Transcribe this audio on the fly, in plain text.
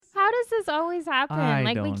does this always happen? I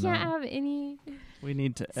we don't can't know. have any We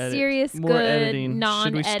need to edit. serious, More good, editing.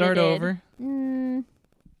 non-edited. Should we start over?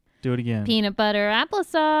 Do it again. Peanut butter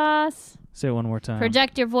applesauce. Say it one more time.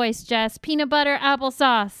 Project your voice, Jess. Peanut butter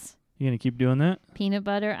applesauce. You gonna keep doing that? Peanut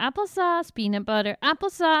butter applesauce. Peanut butter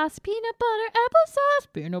applesauce. Peanut butter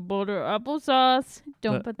applesauce. Peanut butter applesauce.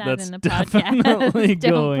 Don't put that in the podcast. Definitely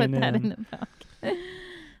Don't put going that in. in the podcast.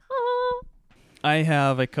 Oh. I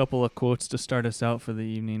have a couple of quotes to start us out for the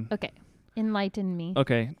evening. Okay. Enlighten me.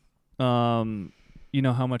 Okay. You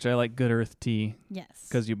know how much I like Good Earth tea Yes.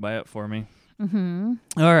 because you buy it for me. Mm-hmm.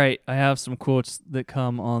 All right. I have some quotes that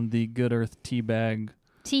come on the Good Earth tea bag.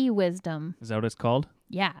 Tea wisdom. Is that what it's called?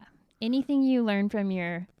 Yeah. Anything you learn from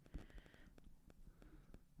your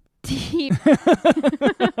tea.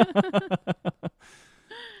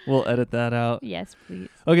 We'll edit that out. Yes, please.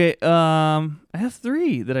 Okay. I have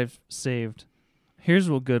 3 that I've saved. Here's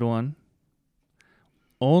a good one.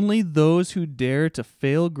 Only those who dare to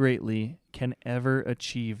fail greatly can ever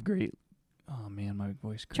achieve great. Oh man, my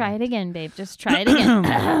voice cracked. Try it again, babe. Just try it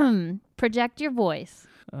again. Project your voice.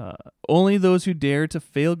 Only those who dare to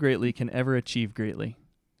fail greatly can ever achieve greatly.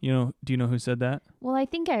 Do you know who said that? Well, I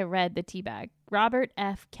think I read the teabag. Robert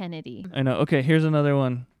F. Kennedy. I know. Okay, here's another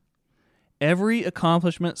one. Every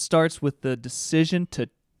accomplishment starts with the decision to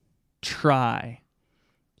try.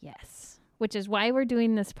 Yes. Which is why we're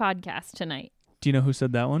doing this podcast tonight. Do you know who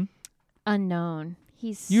said that one? Unknown.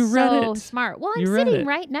 He's You read so it. smart. Well, I'm You read sitting it.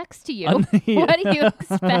 right next to you. Yeah. What do you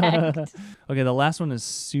expect? Okay, the last one is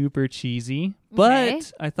super cheesy, but Okay.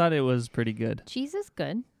 I thought it was pretty good. Cheese is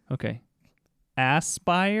good. Okay.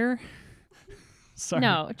 Aspire? Sorry.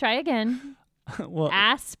 No, try again. Well,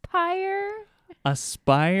 Aspire?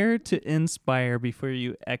 aspire to inspire before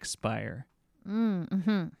you expire.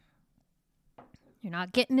 Mm-hmm. You're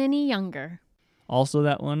not getting any younger. Also,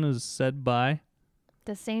 that one was said by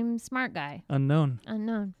The same smart guy. Unknown.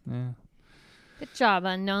 Unknown. Yeah. Good job,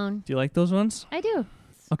 Unknown. Do you like those ones? I do.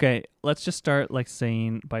 Okay, let's just start by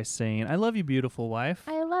saying, "I love you, beautiful wife."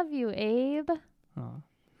 I love you, Abe. Oh,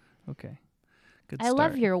 okay. Good I start.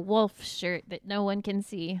 love your wolf shirt that no one can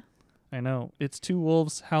see. I know. It's 2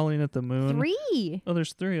 wolves howling at the moon. 3. Oh,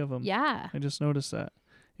 there's 3 of them. Yeah. I just noticed that.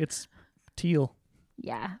 It's teal.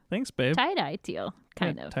 Yeah. Thanks, babe. Tie-dye teal,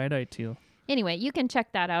 kind of. Tie-dye teal. Anyway, you can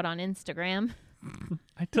check that out on Instagram.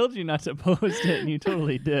 I told you not to post it, and you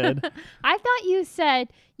totally did. I thought you said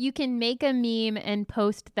you can make a meme and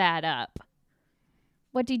post that up.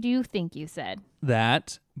 What did you think you said?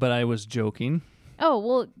 That, but I was joking. Oh,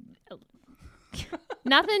 well,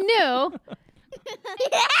 nothing new.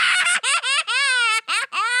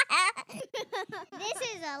 This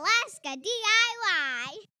is Alaska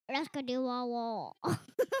DIY. Alaska DIY. All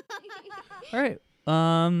right.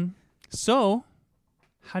 So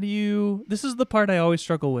how do you, this is the part I always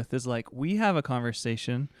struggle with, is like, we have a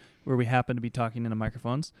conversation where we happen to be talking into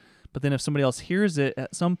microphones, but then if somebody else hears it,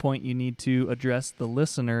 at some point you need to address the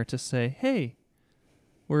listener to say, hey,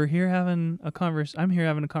 I'm here having a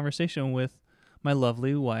conversation with my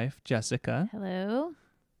lovely wife, Jessica, Hello?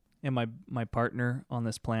 and my partner on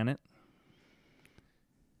this planet.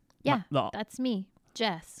 Yeah, The that's me,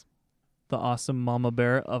 Jess. awesome mama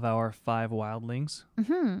bear of our 5 wildlings.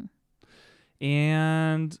 Mm-hmm.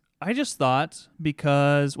 And I just thought,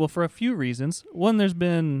 because, well, for a few reasons. One, there's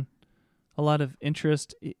been a lot of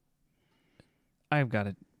interest. I've got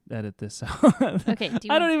to edit this out. Okay.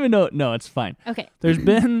 I don't even know. No, it's fine. Okay. There's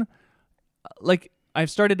been, like,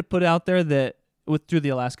 I've started to put out there that through the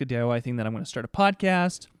Alaska DIY thing that I'm going to start a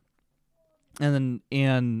podcast.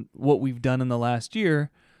 And what we've done in the last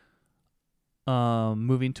year,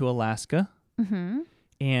 moving to Alaska. Mm-hmm.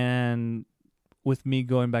 And with me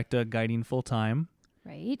going back to guiding full time.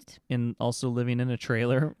 Right. And also living in a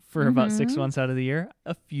trailer for about 6 months out of the year,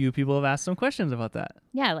 a few people have asked some questions about that.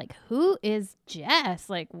 Yeah, like, who is Jess?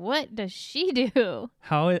 Like, what does she do?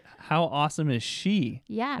 How awesome is she?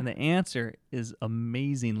 Yeah. And the answer is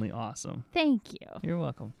amazingly awesome. Thank you. You're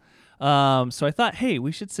welcome. So I thought, hey,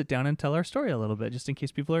 we should sit down and tell our story a little bit, just in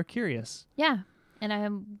case people are curious. Yeah. And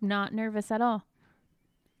I'm not nervous at all.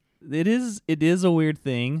 It is a weird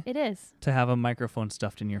thing It is. to have a microphone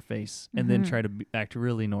stuffed in your face and then try to act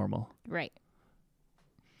really normal. Right.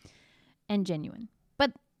 And genuine.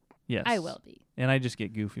 But Yes. I will be. And I just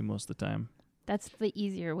get goofy most of the time. That's the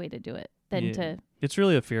easier way to do it than Yeah. to, It's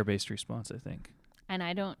really a fear-based response, I think. and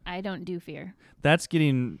I don't do fear.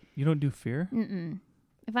 You don't do fear? Mm-mm.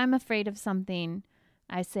 If I'm afraid of something,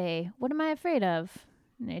 I say, what am I afraid of?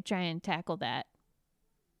 And I try and tackle that.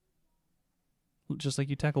 Just like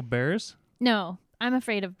you tackle bears? No, I'm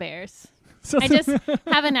afraid of bears. So I just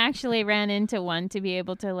haven't actually ran into one to be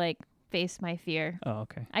able to, like, face my fear. Oh,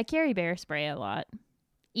 okay. I carry bear spray a lot,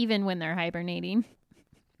 even when they're hibernating.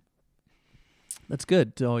 That's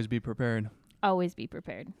good to always be prepared. Always be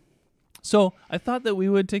prepared. So I thought that we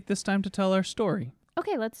would take this time to tell our story.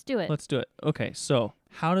 Okay, let's do it. Let's do it. Okay, so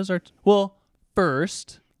how does our...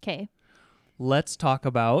 first, Okay. let's talk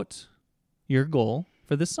about your goal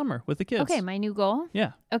for this summer with the kids. Okay, my new goal?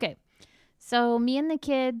 Yeah. Okay. So me and the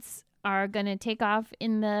kids are going to take off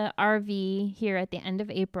in the RV here at the end of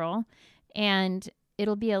April, and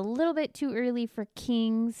it'll be a little bit too early for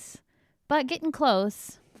Kings, but getting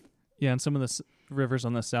close. Yeah, and some of the rivers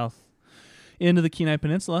on the south end of the Kenai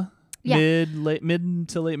Peninsula. Yeah. Mid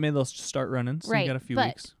to late May, they'll start running. So Right, you got a few but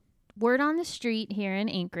weeks. word on the street here in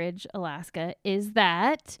Anchorage, Alaska, is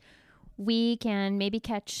that we can maybe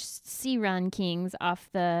catch sea run kings off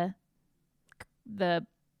the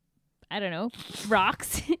I don't know,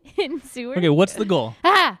 rocks in Seward. Okay, what's the goal?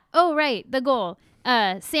 Oh, right. The goal.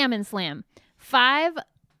 Salmon slam. 5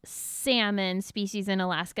 salmon species in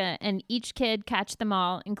Alaska, and each kid catch them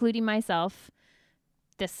all, including myself,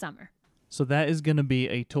 this summer. So that is going to be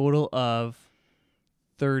a total of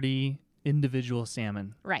 30 individual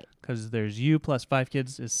salmon. Right. Because there's you plus 5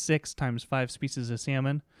 kids is 6 times 5 species of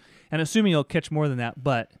salmon. And assuming you'll catch more than that,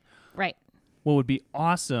 but Right. what would be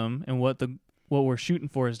awesome and what we're shooting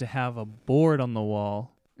for is to have a board on the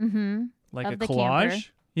wall. Mm-hmm. Like Of a the collage. camper.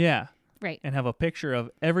 Yeah. Right. And have a picture of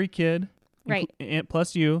every kid. Right.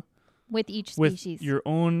 Plus you. With each With species. your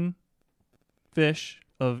own fish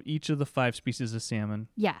of each of the 5 species of salmon.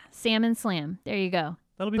 Yeah. Salmon slam. There you go.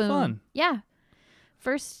 That'll be Boom. fun. Yeah.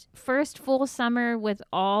 First full summer with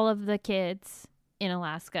all of the kids in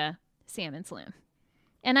Alaska. Salmon slam.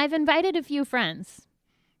 And I've invited a few friends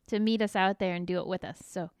to meet us out there and do it with us.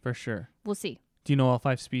 So For sure. we'll see. Do you know all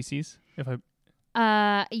 5 species?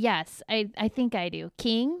 Yes, I think I do.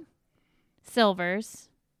 King, silvers,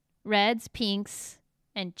 reds, pinks,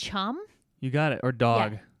 and chum. You got it. Or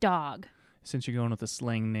dog. Yeah, dog. Since you're going with the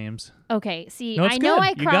slang names. Okay, see, No, it's I know good. I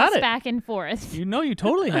You got cross it. back and forth. You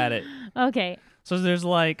totally had it. Okay, So there's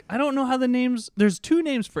I don't know how the names, there's 2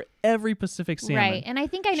 names for every Pacific salmon. right. And I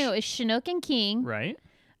think I know it was Chinook and King, Right?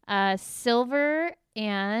 silver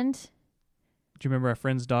and Do you remember our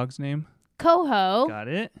friend's dog's name? coho. Got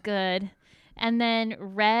it. Good. And then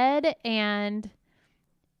red and...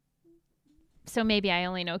 So maybe I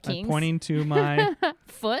only know Kings. I'm pointing to my...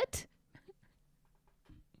 Foot.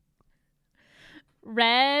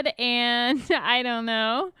 Red and I don't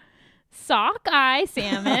know, sockeye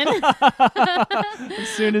salmon. As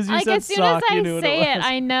soon as you Like said as soon sock, as you I knew what say it it, was.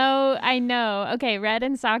 I know. Okay, red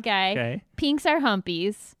and sockeye. Okay. Pinks are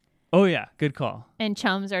humpies, Oh, yeah. Good call. and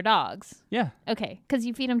chums are dogs. Yeah. Okay, because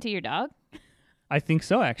you feed them to your dog. I think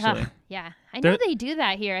so, actually. Ugh, yeah, I know They're- they do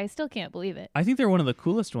that here. I still can't believe it. I think they're one of the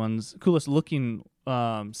coolest looking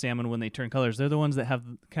salmon when they turn colors. They're the ones that have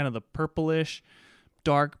kind of the purplish,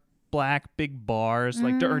 dark black, big bars,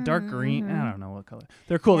 or dark green. I don't know what color.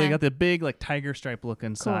 They're cool. They Yeah. got the big, tiger stripe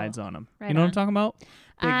looking sides on them. Right you know what I'm on. talking about?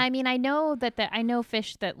 Big- I mean, I know that I know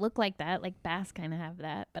fish that look like that, like bass kind of have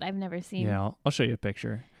that, but I've never seen. Yeah, I'll show you a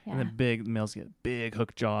picture. Yeah. And the males get big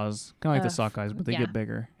hook jaws, kind of like the sockeyes, but they yeah. get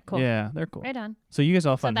bigger. Cool. Yeah, they're cool. Right on. So you guys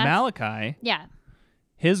all have fun. that's- Malachi, Yeah.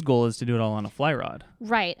 his goal is to do it all on a fly rod.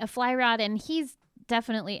 Right, a fly rod, and he's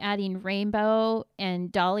definitely adding rainbow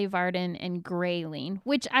and Dolly Varden and grayling,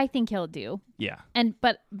 which I think he'll do. Yeah, And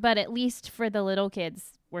but at least for the little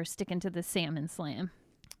kids, we're sticking to the salmon slam.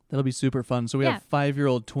 that'll be super fun. So we Yeah. have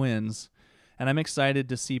 5-year-old twins, and I'm excited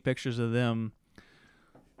to see pictures of them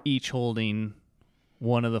each holding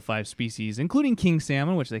one of the 5 species, including king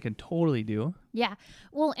salmon, which they can totally do. Yeah.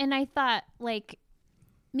 Well, and I thought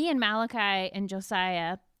me and Malachi and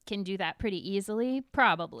Josiah can do that pretty easily,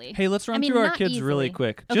 probably. Hey, let's run I mean, through our not kids really easily.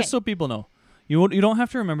 quick, Okay. just so people know. You don't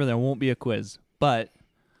have to remember. There won't be a quiz. But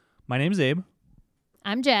my name's Abe.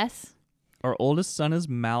 I'm Jess, Our oldest son is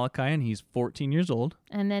Malachi, and he's 14 years old.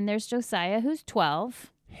 and then there's Josiah, who's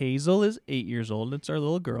 12. Hazel is 8 years old. It's our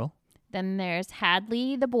little girl. Then there's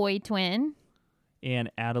Hadley, the boy twin. And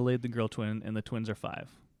Adelaide, the girl twin, and the twins are 5.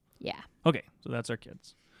 Yeah, Okay, so that's our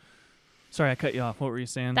kids. Sorry, I cut you off. What were you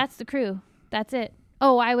saying? that's the crew. That's it.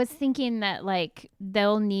 Oh, I was thinking that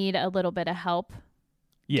they'll need a little bit of help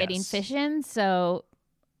getting fish in, so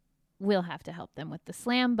we'll have to help them with the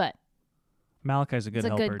slam, but Malachi's a good it's a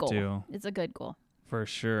helper, good goal. too. It's a good goal. For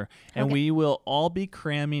sure. And Okay. we will all be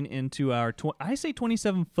cramming into our,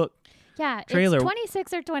 27-foot. Yeah, Trailer. it's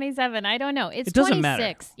 26 or 27. I don't know. It's It doesn't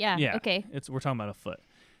 26. matter. Yeah. Okay. We're talking about a foot.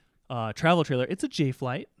 Travel trailer. It's a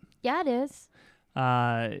J-Flight. Yeah, it is.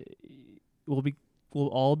 We'll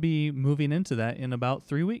all be moving into that in about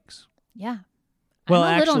 3 weeks. Yeah. Well,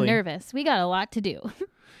 I'm a little actually- nervous. We got a lot to do.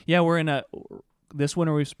 Yeah, this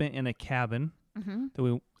winter we've spent in a cabin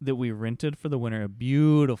that we rented for the winter, a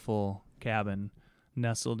beautiful cabin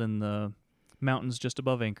nestled in the mountains just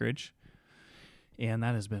above Anchorage. And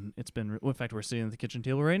in fact, we're sitting at the kitchen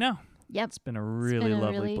table right now. Yep. It's been a really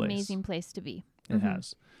lovely place. Amazing place to be. It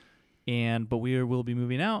has. But we will be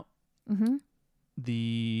moving out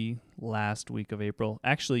the last week of April.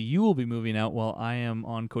 Actually, you will be moving out while I am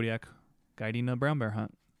on Kodiak guiding a brown bear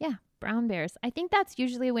hunt. Yeah, brown bears. I think that's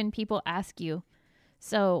usually when people ask you,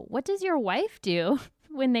 so what does your wife do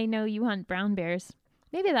when they know you hunt brown bears?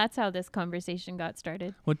 Maybe that's how this conversation got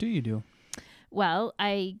started. What do you do? Well,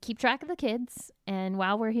 I keep track of the kids, and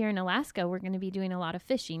while we're here in Alaska, we're going to be doing a lot of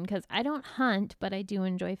fishing because I don't hunt, but I do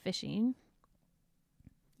enjoy fishing.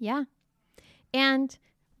 Yeah. And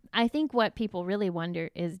I think what people really wonder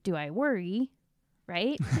is, do I worry,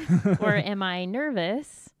 right? Or am I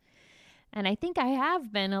nervous? And I think I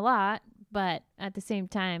have been a lot, but at the same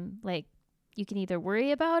time, like, you can either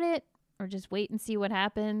worry about it or just wait and see what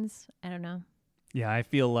happens. I don't know. Yeah, I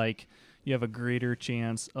feel like you have a greater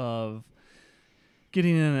chance of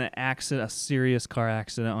getting in an accident, a serious car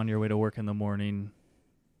accident on your way to work in the morning.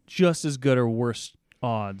 Just as good or worse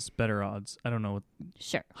odds, better odds. I don't know.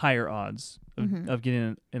 Sure. Higher odds of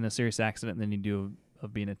getting in a serious accident than you do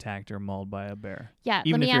of being attacked or mauled by a bear. Yeah,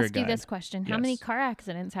 Even let me if you're a ask you guide. this question. How many car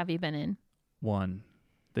accidents have you been in? One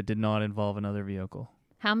that did not involve another vehicle.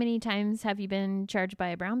 How many times have you been charged by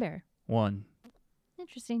a brown bear? One.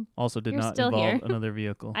 Interesting. Also did You're not still involve here. another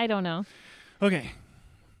vehicle. I don't know. Okay.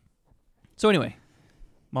 So anyway,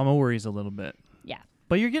 Mama worries a little bit. Yeah.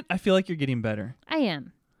 But I feel like you're getting better. I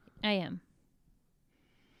am.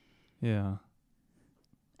 Yeah.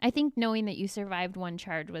 I think knowing that you survived one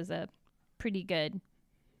charge was a pretty good,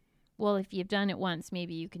 well, if you've done it once,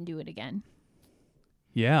 maybe you can do it again.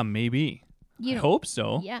 Yeah, maybe. I hope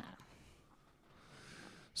so. Yeah.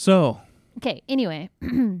 So. Okay, anyway.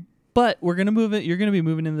 But we're going to move it. You're going to be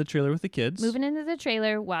moving into the trailer with the kids. Moving into the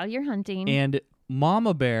trailer while you're hunting. And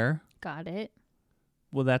Mama Bear. Got it.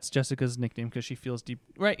 Well, that's Jessica's nickname because she feels deep.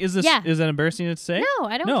 Right. Is that embarrassing to say? No,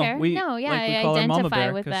 I don't care. We I call her Mama identify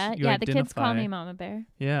Bear with that. Yeah, the kids call me Mama Bear.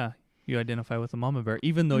 Yeah. You identify with the Mama Bear,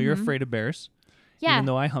 even though you're afraid of bears. Yeah. Even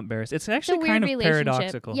though I hunt bears. It's actually a kind weird of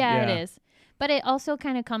paradoxical. Yeah, it is. But it also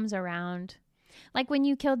kind of comes around. Like when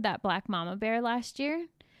you killed that black mama bear last year,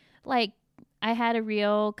 like I had a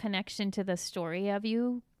real connection to the story of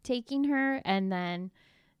you taking her. And then,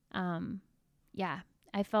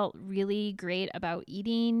 I felt really great about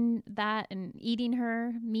eating that and eating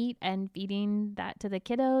her meat and feeding that to the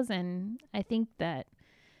kiddos. And I think that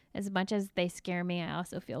as much as they scare me, I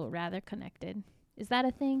also feel rather connected. Is that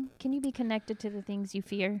a thing? Can you be connected to the things you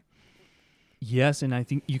fear? Yes, and I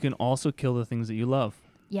think you can also kill the things that you love.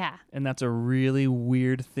 Yeah. And that's a really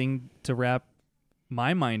weird thing to wrap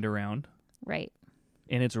my mind around. Right.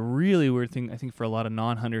 And it's a really weird thing, I think, for a lot of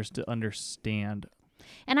non-hunters to understand.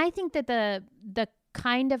 And I think that the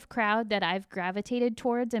kind of crowd that I've gravitated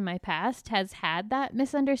towards in my past has had that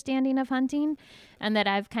misunderstanding of hunting, and that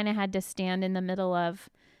I've kind of had to stand in the middle of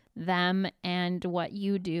them and what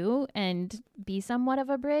you do and be somewhat of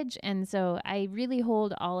a bridge. And so I really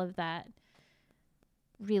hold all of that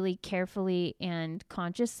really carefully and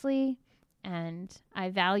consciously, and I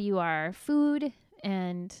value our food,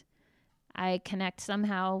 and I connect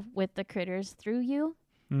somehow with the critters through you.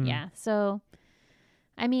 Yeah. So,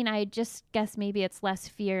 I mean, I just guess maybe it's less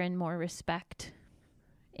fear and more respect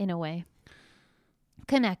in a way.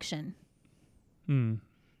 Connection.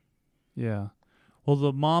 Yeah. Well,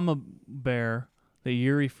 the mama bear that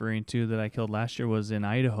you're referring to that I killed last year was in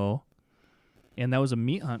Idaho. And that was a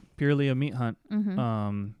meat hunt, purely a meat hunt.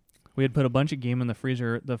 We had put a bunch of game in the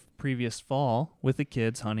freezer the previous fall with the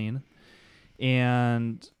kids hunting.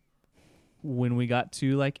 And when we got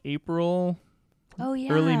to like April,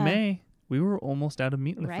 early May, we were almost out of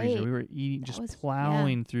meat in the freezer. We were eating,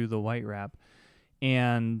 plowing through the white wrap.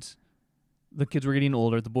 And the kids were getting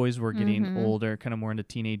older. The boys were getting older, kind of more into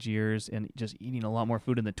teenage years, and just eating a lot more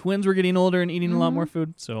food. And the twins were getting older and eating a lot more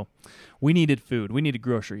food. So we needed food. We needed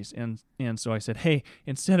groceries. And so I said, hey,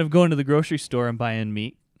 instead of going to the grocery store and buying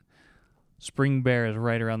meat, spring bear is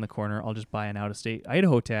right around the corner. I'll just buy an out-of-state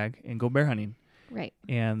Idaho tag and go bear hunting. Right.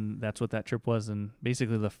 And that's what that trip was. And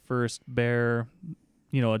basically the first bear,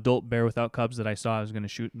 adult bear without cubs that I saw, I was going to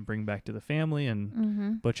shoot and bring back to the family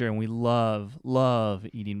and butcher. And we love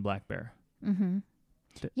eating black bear.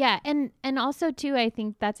 Yeah. And also too, I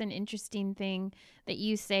think that's an interesting thing that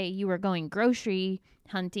you say you were going grocery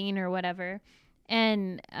hunting or whatever.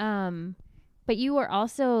 And, but you were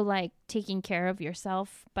also like taking care of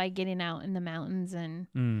yourself by getting out in the mountains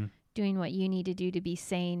and doing what you need to do to be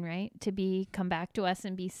sane, right? Come back to us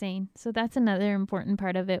and be sane. So that's another important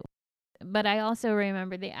part of it. But I also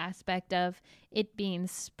remember the aspect of it being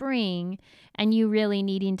spring and you really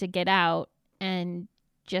needing to get out, and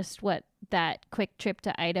just what that quick trip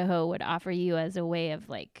to Idaho would offer you as a way of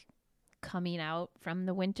like coming out from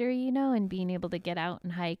the winter, and being able to get out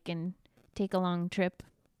and hike and take a long trip.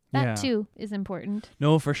 That too is important.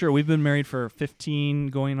 No, for sure. We've been married for 15,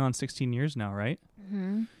 going on 16 years now, right?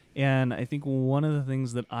 Mm-hmm. And I think one of the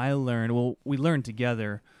things that I learned, we learned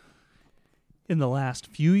together in the last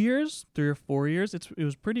few years, 3 or 4 years, it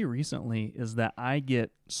was pretty recently, is that I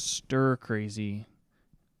get stir crazy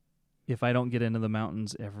if I don't get into the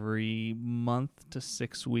mountains every month to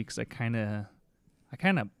 6 weeks. I kind of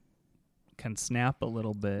can snap a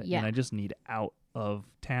little bit, and I just need out of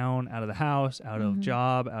town, out of the house, out of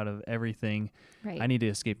job, out of everything. Right. I need to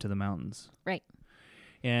escape to the mountains. Right.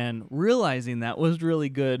 And realizing that was really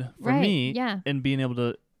good for me, and being able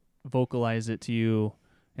to vocalize it to you,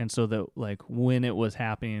 and so that like when it was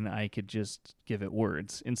happening, I could just give it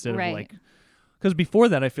words instead of like, because before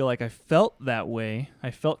that, I feel like I felt that way.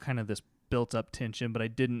 I felt kind of this built up tension, but I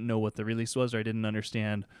didn't know what the release was, or I didn't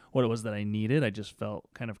understand what it was that I needed. I just felt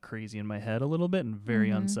kind of crazy in my head a little bit and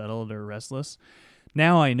very unsettled or restless.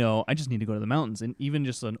 Now I know I just need to go to the mountains, and even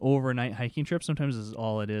just an overnight hiking trip sometimes is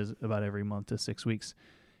all it is, about every month to 6 weeks.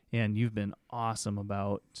 And you've been awesome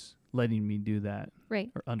about letting me do that, right?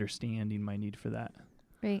 Or understanding my need for that,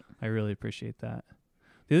 right? I really appreciate that.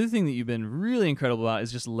 The other thing that you've been really incredible about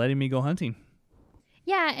is just letting me go hunting.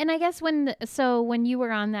 Yeah, and I guess when you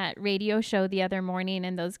were on that radio show the other morning,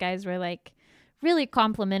 and those guys were like really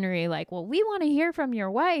complimentary, like, well, we want to hear from your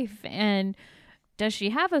wife, and does she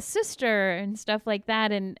have a sister and stuff like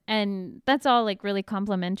that, and that's all like really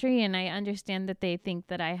complimentary, and I understand that they think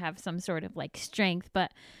that I have some sort of like strength,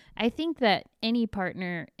 but I think that any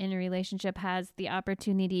partner in a relationship has the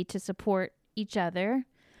opportunity to support each other,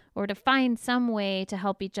 or to find some way to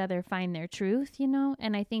help each other find their truth,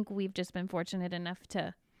 and I think we've just been fortunate enough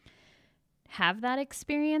to have that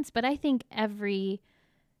experience. But I think every,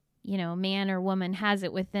 man or woman has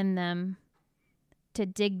it within them to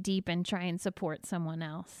dig deep and try and support someone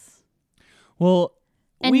else. Well,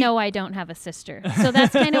 no, I don't have a sister. So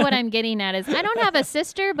that's kind of what I'm getting at, is I don't have a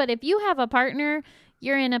sister, but if you have a partner,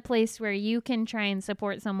 you're in a place where you can try and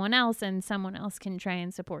support someone else, and someone else can try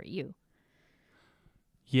and support you.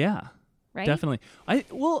 Yeah, right? Definitely.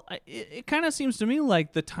 It kind of seems to me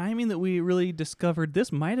like the timing that we really discovered this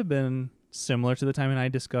might have been similar to the timing I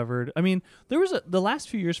discovered. I mean, the last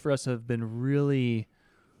few years for us have been really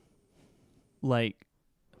like,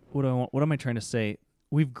 what am I trying to say?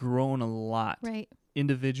 We've grown a lot, right?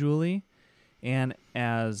 Individually and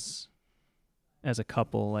as a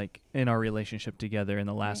couple, like in our relationship together in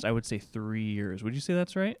the last, I would say 3 years. Would you say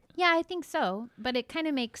that's right? Yeah, I think so. But it kind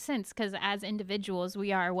of makes sense, because as individuals,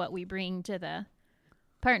 we are what we bring to the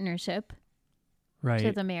partnership, right?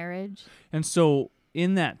 To the marriage. And so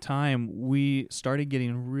in that time, we started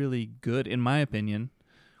getting really good, in my opinion.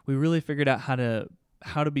 We really figured out how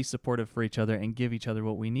to be supportive for each other and give each other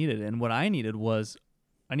what we needed. And what I needed was,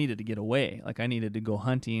 I needed to get away. Like, I needed to go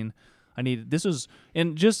hunting. And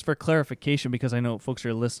just for clarification, because I know folks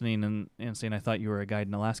are listening and saying, I thought you were a guide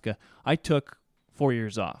in Alaska. I took 4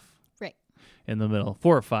 years off. Right. In the middle,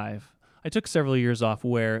 4 or 5. I took several years off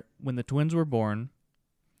where when the twins were born,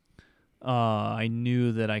 I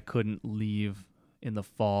knew that I couldn't leave in the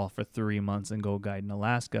fall for 3 months and go guide in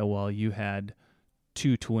Alaska while you had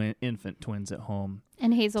 2 infant twins at home.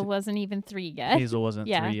 And Hazel wasn't even 3 yet. Hazel wasn't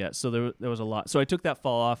 3 yet. So there was a lot. So I took that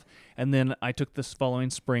fall off, and then I took this following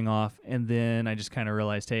spring off, and then I just kind of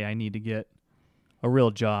realized, hey, I need to get a real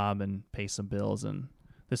job and pay some bills. And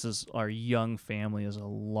this is, our young family is a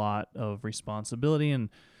lot of responsibility, and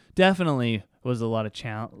definitely was a lot of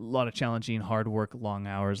challenging, hard work, long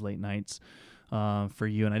hours, late nights for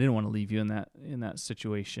you. And I didn't want to leave you in that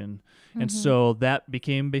situation. And so that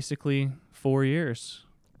became basically 4 years.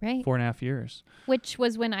 Right. 4.5 years. Which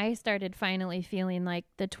was when I started finally feeling like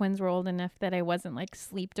the twins were old enough that I wasn't like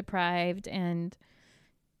sleep deprived and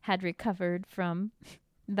had recovered from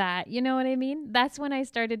that. You know what I mean? That's when I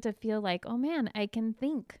started to feel like, oh man, I can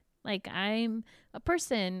think. Like, I'm a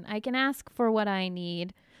person. I can ask for what I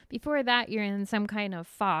need. Before that, you're in some kind of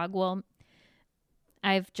fog. Well,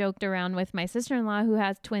 I've joked around with my sister-in-law who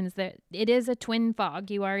has twins that it is a twin fog.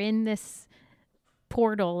 You are in this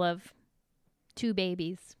portal of 2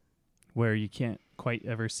 babies where you can't quite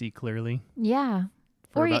ever see clearly. Yeah.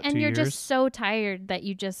 And you're years. Just so tired that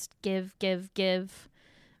you just give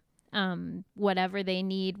whatever they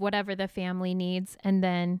need, whatever the family needs. And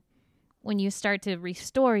then when you start to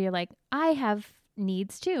restore, you're like, I have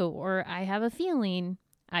needs too, or I have a feeling,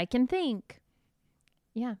 I can think.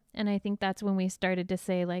 Yeah. And I think that's when we started to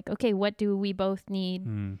say, like, okay, what do we both need?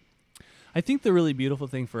 I think the really beautiful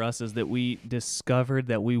thing for us is that we discovered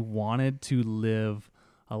that we wanted to live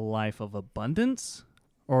a life of abundance,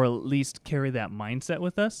 or at least carry that mindset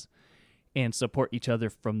with us and support each other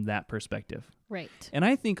from that perspective. Right. And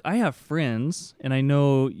I think I have friends, and I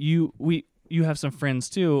know you have some friends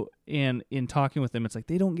too, and in talking with them, it's like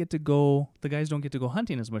the guys don't get to go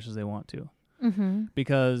hunting as much as they want to. Mm-hmm.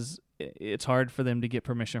 Because it's hard for them to get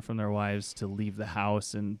permission from their wives to leave the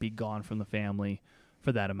house and be gone from the family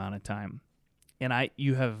for that amount of time. And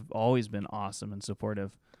you have always been awesome and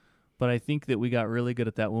supportive. But I think that we got really good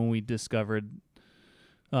at that when we discovered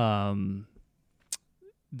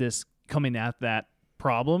this coming at that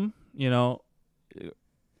problem,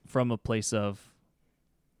 from a place of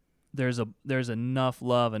there's enough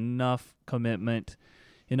love, enough commitment,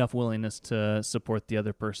 enough willingness to support the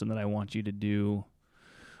other person that I want you to do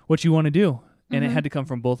what you want to do. And it had to come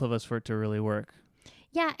from both of us for it to really work.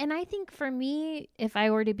 Yeah. And I think for me, if I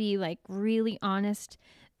were to be like really honest,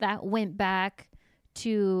 that went back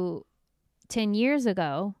to 10 years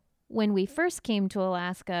ago when we first came to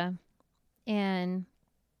Alaska and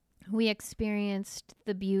we experienced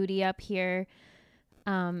the beauty up here,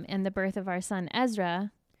 and the birth of our son,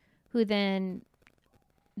 Ezra, who then,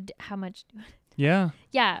 how much? Yeah.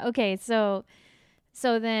 Yeah. Okay. So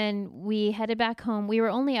then we headed back home. We were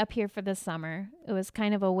only up here for the summer. It was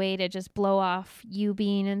kind of a way to just blow off you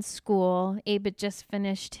being in school. Abe had just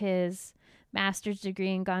finished his master's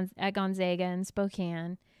degree at Gonzaga in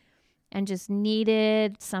Spokane and just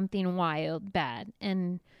needed something wild, bad.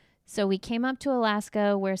 And so we came up to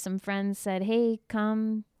Alaska where some friends said, hey,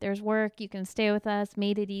 come, there's work. You can stay with us.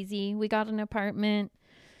 Made it easy. We got an apartment.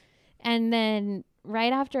 And then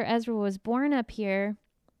right after Ezra was born up here,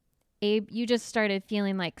 Abe, you just started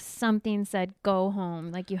feeling like something said, go home.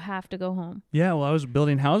 Like you have to go home. Yeah. Well, I was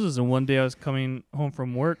building houses, and one day I was coming home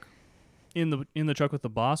from work in the truck with the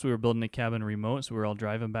boss. We were building a cabin remote, so we were all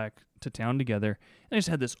driving back to town together. And I just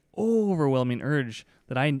had this overwhelming urge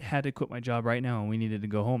that I had to quit my job right now, and we needed to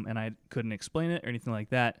go home. And I couldn't explain it or anything like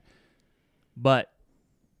that. But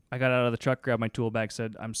I got out of the truck, grabbed my tool bag,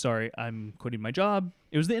 said, I'm sorry, I'm quitting my job.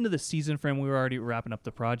 It was the end of the season for him. We were already wrapping up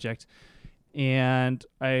the project. And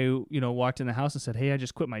I, walked in the house and said, hey, I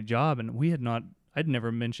just quit my job. And I'd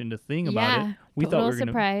never mentioned a thing about it. We thought we were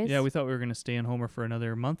surprise. We thought we were going to stay in Homer for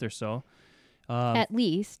another month or so. At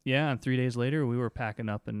least. Yeah. And 3 days later, we were packing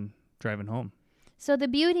up and driving home. So the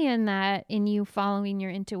beauty in that, in you following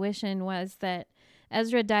your intuition, was that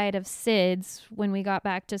Ezra died of SIDS when we got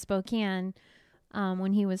back to Spokane,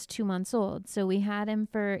 when he was 2 months old. So we had him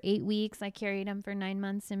for 8 weeks. I carried him for 9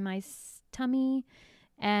 months in my tummy.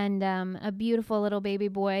 And a beautiful little baby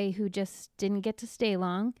boy who just didn't get to stay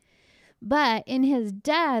long. But in his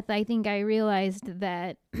death, I think I realized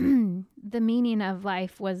that the meaning of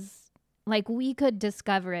life was like we could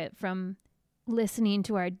discover it from listening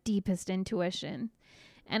to our deepest intuition.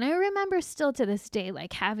 And I remember still to this day,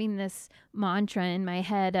 like having this mantra in my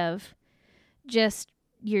head of just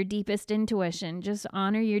your deepest intuition, just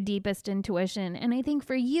honor your deepest intuition. And I think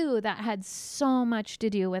for you, that had so much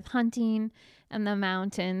to do with hunting and the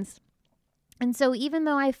mountains. And so even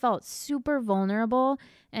though I felt super vulnerable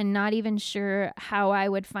and not even sure how I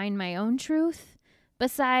would find my own truth,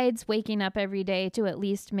 besides waking up every day to at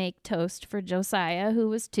least make toast for Josiah, who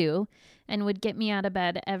was 2, and would get me out of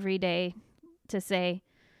bed every day to say,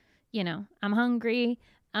 I'm hungry.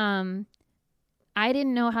 I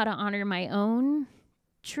didn't know how to honor my own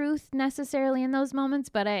truth necessarily in those moments,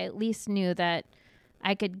 but I at least knew that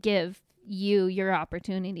I could give you your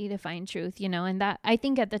opportunity to find truth, and that I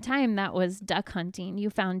think at the time that was duck hunting. You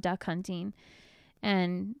found duck hunting.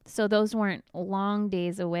 And so those weren't long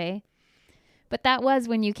days away. But that was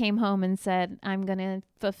when you came home and said, I'm going to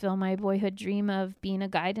fulfill my boyhood dream of being a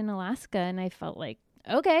guide in Alaska. And I felt like,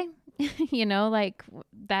 okay, like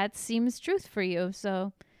that seems truth for you.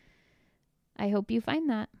 So I hope you find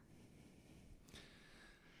that.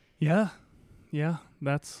 Yeah.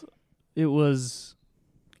 It was,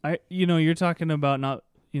 you're talking about not,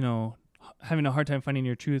 having a hard time finding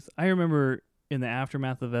your truth. I remember in the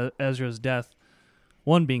aftermath of Ezra's death,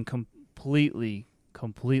 one being completely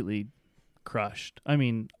crushed. I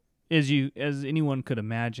mean, as anyone could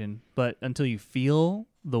imagine, but until you feel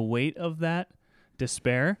the weight of that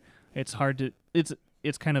despair, it's hard to,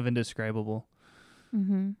 it's kind of indescribable.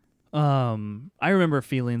 Mm-hmm. I remember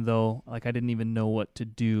feeling though, like I didn't even know what to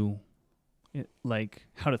do, like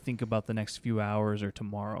how to think about the next few hours or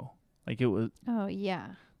tomorrow. Like it was, oh yeah,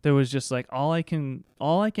 there was just like all I can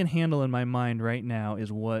handle in my mind right now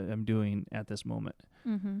is what I'm doing at this moment.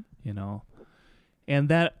 Mm-hmm. You know, and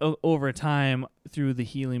that over time through the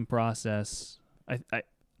healing process,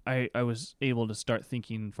 I was able to start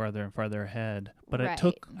thinking farther and farther ahead. But Right.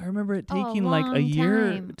 I remember it Oh, a taking like a long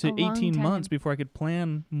year time. to A long 18 months time. before I could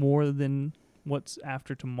plan more than what's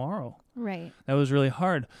after tomorrow. Right. That was really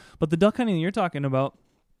hard. But the duck hunting you're talking about,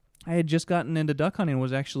 I had just gotten into duck hunting.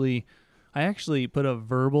 I actually put a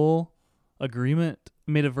verbal agreement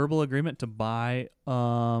to buy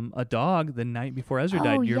a dog the night before Ezra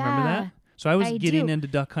died. Oh, Do you remember yeah. that? So I was I getting do. into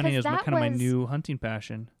duck hunting 'Cause as that kind of my was- new hunting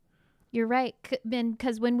passion. You're right.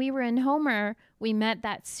 Because when we were in Homer, we met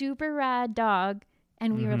that super rad dog,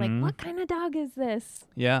 and we were like, Mhm. what kind of dog is this?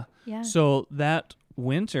 Yeah. Yeah. So that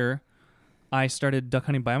winter, I started duck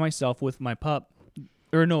hunting by myself with my pup.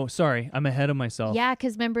 Or no, sorry, I'm ahead of myself. Yeah,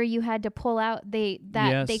 because remember you had to pull out. They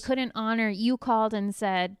Yes. couldn't honor. You called and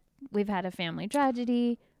said, we've had a family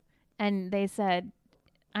tragedy. And they said,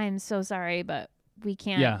 I'm so sorry, but we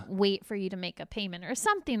can't wait for you to make a payment or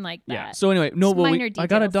something like that. Yeah. So anyway, no, Just but minor I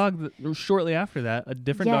got a details. dog shortly after that, a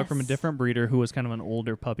different dog from a Yes. different breeder who was kind of an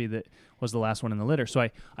older puppy that was the last one in the litter. So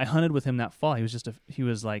I hunted with him that fall. He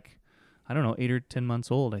was like, I don't know, 8 or 10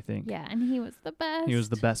 months old, I think. Yeah, and he was the best. He was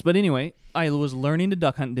the best. But anyway, I was learning to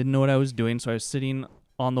duck hunt, didn't know what I was doing, so I was sitting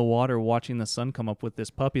on the water watching the sun come up with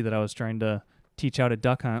this puppy that I was trying to teach how to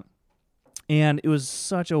duck hunt. And it was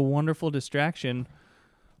such a wonderful distraction.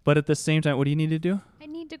 But at the same time, what do you need to do? I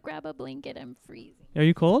need to grab a blanket. I'm freezing. Are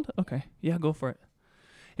you cold? Okay. Yeah, go for it.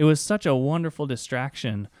 It was such a wonderful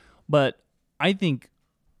distraction. But I think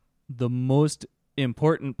the most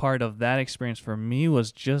important part of that experience for me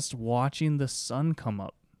was just watching the sun come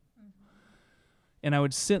up. And I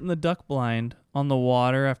would sit in the duck blind on the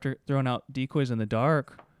water after throwing out decoys in the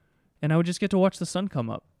dark, and I would just get to watch the sun come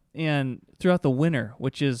up. And throughout the winter,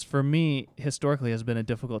 which is for me historically has been a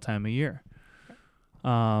difficult time of year.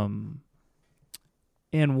 And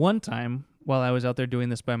one time while I was out there doing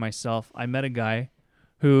this by myself, I met a guy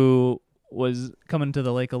who was coming to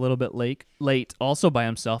the lake a little bit late, also by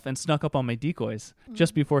himself, and snuck up on my decoys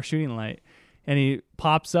just before shooting light. And he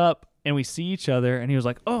pops up, and we see each other, and he was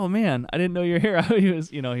like, "Oh man, I didn't know you're here." he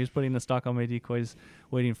was putting the stock on my decoys,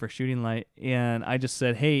 waiting for shooting light. And I just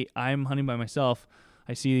said, "Hey, I'm hunting by myself.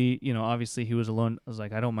 I see, obviously he was alone." I was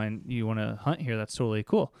like, "I don't mind. You want to hunt here? That's totally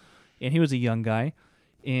cool." And he was a young guy,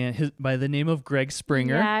 and by the name of Greg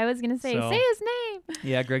Springer. Yeah, I was gonna say his name.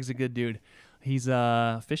 Yeah, Greg's a good dude. He's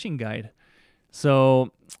a fishing guide.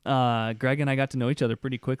 So Greg and I got to know each other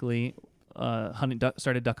pretty quickly.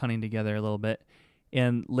 Started duck hunting together a little bit,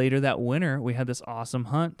 and later that winter we had this awesome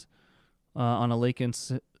hunt on a lake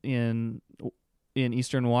in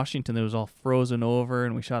eastern Washington that was all frozen over,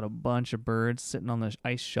 and we shot a bunch of birds sitting on the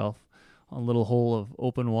ice shelf on a little hole of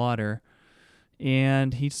open water.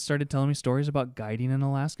 And he started telling me stories about guiding in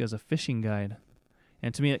Alaska as a fishing guide.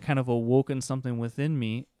 And to me, it kind of awoken something within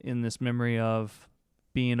me in this memory of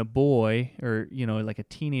being a boy, or, like a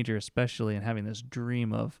teenager especially, and having this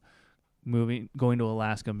dream of going to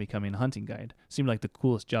Alaska and becoming a hunting guide. Seemed like the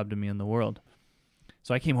coolest job to me in the world.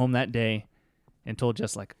 So I came home that day and told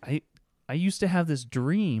Jess, like, I used to have this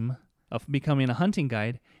dream of becoming a hunting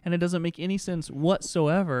guide, and it doesn't make any sense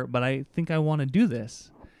whatsoever, but I think I want to do this.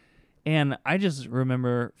 And I just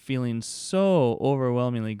remember feeling so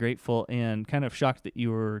overwhelmingly grateful and kind of shocked that you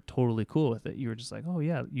were totally cool with it. You were just like, "Oh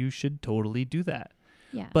yeah, you should totally do that."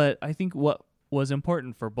 Yeah. But I think what was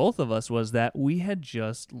important for both of us was that we had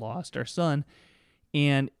just lost our son.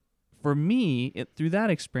 And for me, through that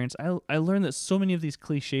experience, I learned that so many of these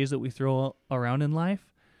cliches that we throw around in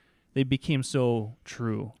life, they became so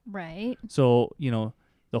true. Right. So,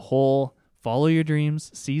 the whole follow your dreams,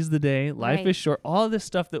 seize the day, life Right. is short, all of this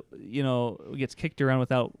stuff that, gets kicked around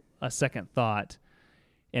without a second thought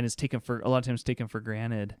and is a lot of times taken for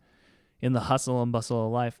granted in the hustle and bustle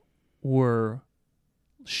of life, were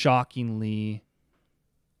shockingly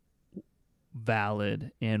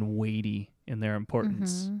valid and weighty in their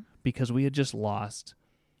importance, because we had just lost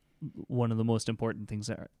one of the most important things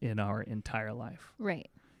in our entire life. Right.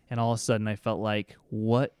 And all of a sudden I felt like,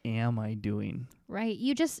 what am I doing? Right.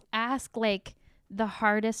 You just ask like the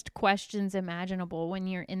hardest questions imaginable when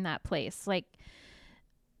you're in that place. Like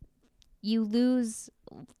you lose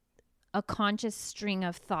a conscious string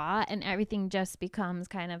of thought and everything just becomes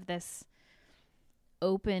kind of this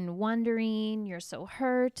open wondering. You're so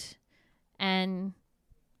hurt. And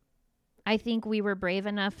I think we were brave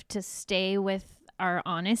enough to stay with our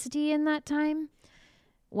honesty in that time.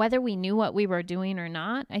 Whether we knew what we were doing or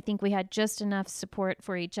not, I think we had just enough support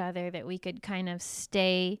for each other that we could kind of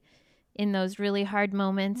stay in those really hard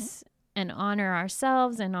moments and honor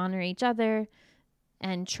ourselves and honor each other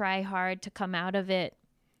and try hard to come out of it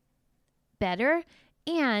better.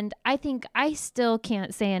 And I think I still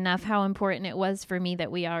can't say enough how important it was for me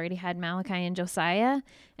that we already had Malachi and Josiah,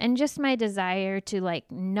 and just my desire to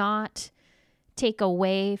like not take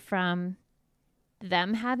away from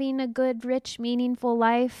them having a good, rich, meaningful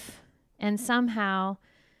life and somehow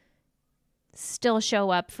still show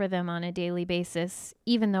up for them on a daily basis,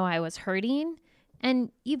 even though I was hurting.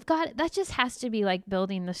 And that just has to be like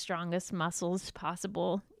building the strongest muscles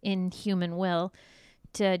possible in human will,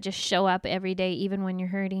 to just show up every day, even when you're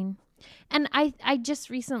hurting. And I just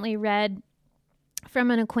recently read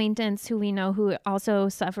from an acquaintance who we know who also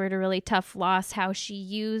suffered a really tough loss, how she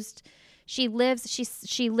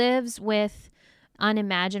lives with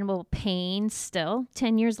unimaginable pain still.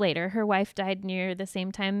 10 years later, her wife died near the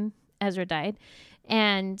same time Ezra died,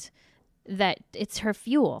 and that it's her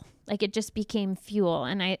fuel. Like, it just became fuel.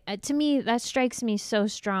 And to me, that strikes me so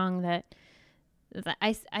strong that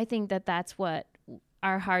I think that that's what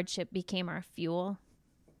our hardship became, our fuel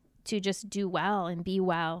to just do well and be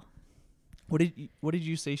well. What did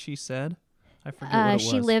you say she said? I forget what it was.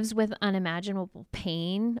 She lives with unimaginable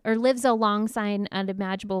pain, or lives alongside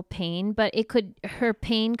unimaginable pain, but her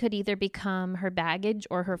pain could either become her baggage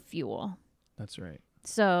or her fuel. That's right.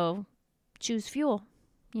 So choose fuel,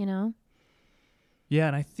 you know? Yeah,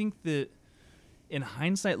 and I think that in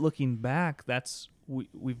hindsight, looking back,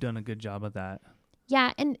 we've done a good job of that.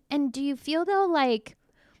 Yeah, and do you feel though like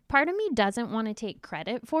part of me doesn't want to take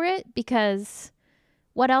credit for it, because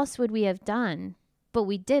what else would we have done? But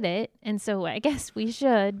we did it, and so I guess we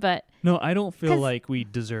should, but... No, I don't feel like we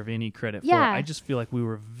deserve any credit for it. I just feel like we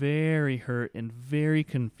were very hurt and very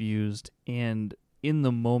confused, and in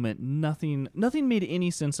the moment, nothing made any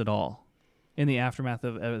sense at all. In the aftermath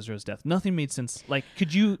of Ezra's death, nothing made sense. Like, can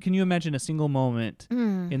you imagine a single moment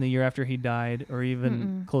in the year after he died, or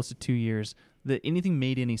even close to 2 years, that anything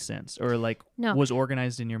made any sense, or like was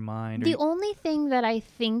organized in your mind? The only thing that I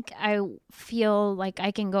think I feel like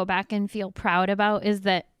I can go back and feel proud about is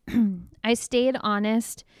that I stayed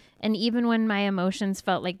honest, and even when my emotions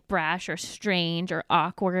felt like brash or strange or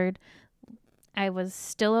awkward, I was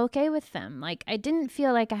still okay with them. Like, I didn't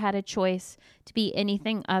feel like I had a choice to be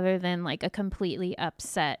anything other than like a completely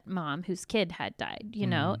upset mom whose kid had died, you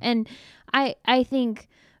know? And I think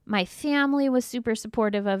my family was super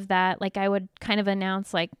supportive of that. Like, I would kind of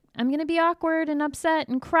announce like, I'm going to be awkward and upset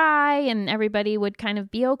and cry, and everybody would kind of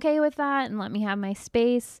be okay with that and let me have my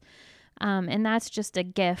space. And that's just a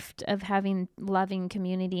gift of having loving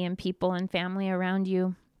community and people and family around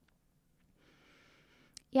you.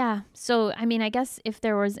 Yeah. So, I mean, I guess if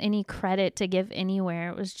there was any credit to give anywhere,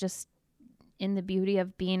 it was just in the beauty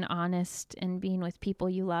of being honest and being with people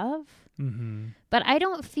you love. Mm-hmm. But I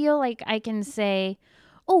don't feel like I can say,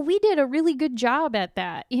 oh, we did a really good job at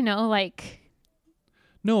that. You know, like.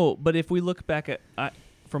 No, but if we look back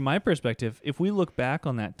from my perspective, if we look back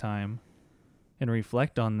on that time and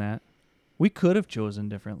reflect on that, we could have chosen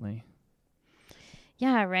differently.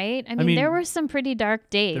 Yeah, right? I mean, there were some pretty dark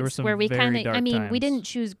days where we kind of, we didn't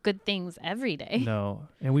choose good things every day. No.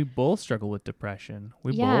 And we both struggled with depression.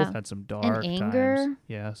 We both had some dark and anger. times.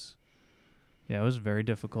 Yes. Yeah, it was very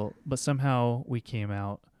difficult. But somehow we came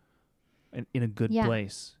out in a good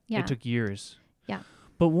place. Yeah. It took years. Yeah.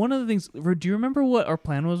 But one of the things, do you remember what our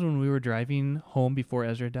plan was when we were driving home before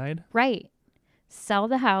Ezra died? Right. Sell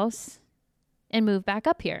the house and move back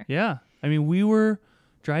up here. Yeah. I mean, we were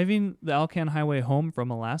driving the Alcan Highway home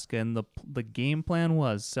from Alaska, and the game plan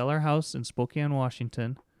was sell our house in Spokane,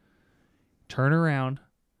 Washington, turn around,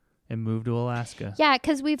 and move to Alaska. Yeah,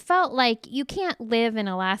 because we felt like you can't live in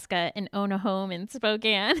Alaska and own a home in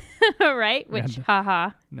Spokane, right? Which,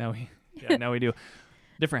 haha. Now we do.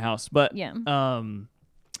 Different house. But, yeah.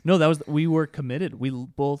 No, we were committed. We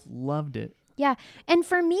both loved it. Yeah. And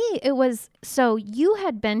for me, it was, so you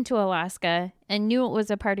had been to Alaska and knew it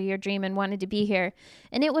was a part of your dream and wanted to be here.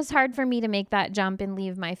 And it was hard for me to make that jump and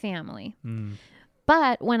leave my family.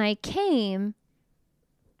 But when I came,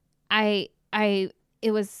 it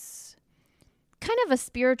was kind of a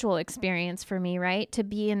spiritual experience for me, right? To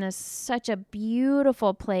be in such a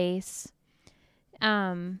beautiful place.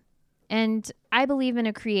 And I believe in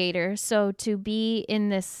a creator. So to be in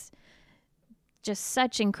this just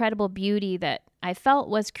such incredible beauty that I felt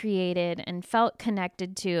was created and felt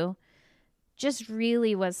connected to just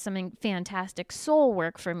really was some fantastic soul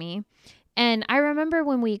work for me. And I remember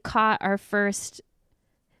when we caught our first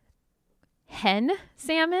hen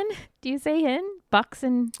salmon. Do you say hen? Bucks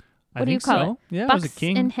and what do you call it? Yeah, Bucks it was a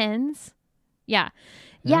king. and hens. Yeah.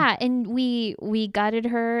 Yeah, and we gutted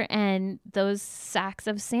her and those sacks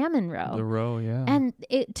of salmon roe. The roe, yeah. And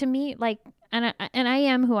it to me, like, and I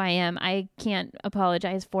am who I am. I can't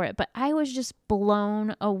apologize for it, but I was just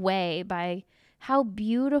blown away by how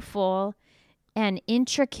beautiful and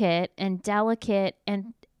intricate and delicate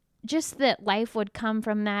and just that life would come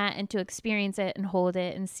from that, and to experience it and hold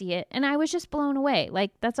it and see it. And I was just blown away.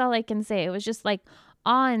 Like, that's all I can say. It was just like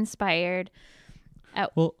awe-inspired.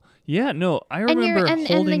 Well, yeah, no, I remember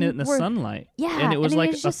holding it in the sunlight. Yeah. And it was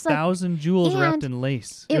like just 1,000 jewels wrapped in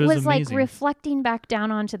lace. It was like amazing. reflecting back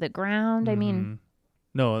down onto the ground. I mean,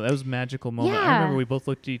 no, that was a magical moment. Yeah. I remember we both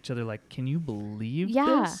looked at each other like, can you believe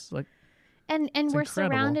this? Like, and we're incredible.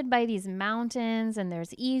 surrounded by these mountains, and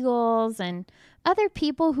there's eagles and other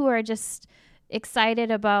people who are just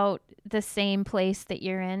excited about the same place that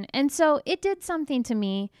you're in. And so it did something to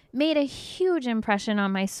me, made a huge impression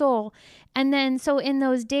on my soul. And then so in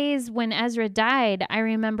those days when Ezra died, I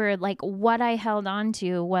remember like what I held on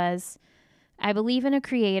to was, I believe in a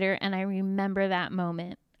creator, and I remember that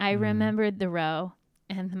moment. I remembered the roe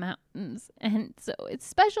and the mountains. And so it's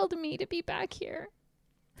special to me to be back here.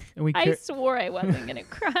 And I swore I wasn't going to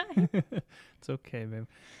cry. It's okay, babe.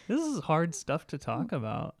 This is hard stuff to talk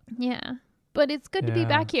about. Yeah. But it's good to be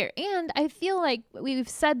back here. And I feel like we've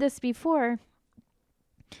said this before,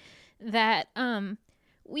 that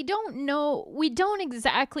we don't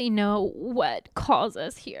exactly know what calls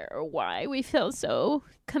us here or why we feel so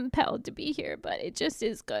compelled to be here, but it just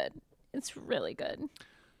is good. It's really good.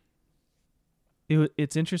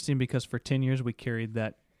 It's interesting because for 10 years we carried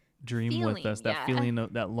that dream with us, that feeling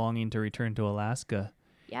of that longing to return to Alaska.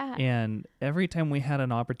 Yeah. And every time we had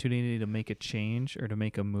an opportunity to make a change or to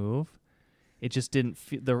make a move, it just didn't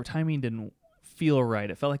the timing didn't feel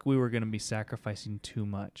right. It felt like we were going to be sacrificing too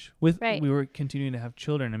much. We were continuing to have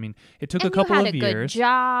children. I mean, it took a couple of years. You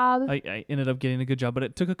had a good job. I ended up getting a good job, but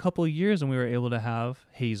it took a couple of years, and we were able to have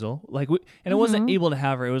Hazel. And it wasn't able to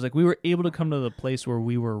have her. It was like we were able to come to the place where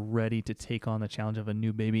we were ready to take on the challenge of a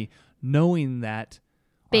new baby, knowing that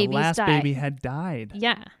our last baby had died.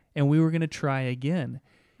 Yeah. And we were going to try again.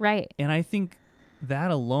 Right. And I think that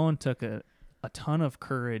alone took a ton of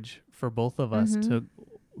courage for both of us to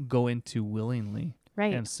go into willingly.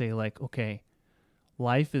 Right. And say like, okay,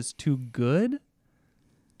 life is too good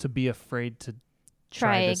to be afraid to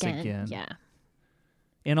try this again. Yeah.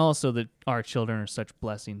 And also that our children are such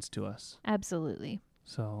blessings to us. Absolutely.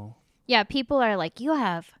 So. Yeah, people are like, you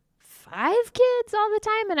have 5 kids all the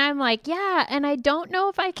time? And I'm like, yeah, and I don't know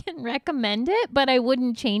if I can recommend it, but I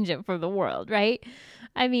wouldn't change it for the world, right?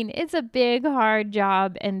 I mean, it's a big, hard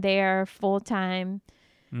job, and they're full-time.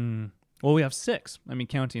 Well, we have 6. I mean,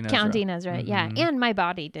 counting Ezra. Yeah. And my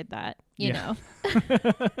body did that, you know.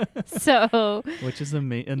 So. Which is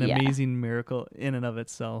an amazing miracle in and of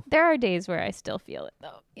itself. There are days where I still feel it,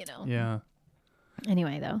 though, you know. Yeah.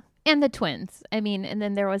 Anyway, though. And the twins. I mean, and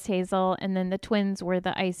then there was Hazel, and then the twins were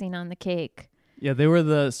the icing on the cake. Yeah, they were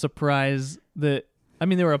the surprise. They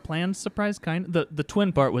were a planned surprise kind. The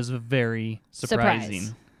twin part was very surprising.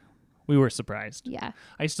 Surprise. We were surprised. Yeah.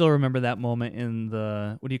 I still remember that moment in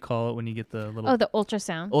the, what do you call it when you get the little... Oh, the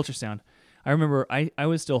ultrasound. Ultrasound. I remember I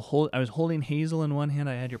was still holding Hazel in one hand.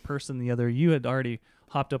 I had your purse in the other. You had already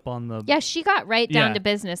hopped up on the... Yeah, she got right down to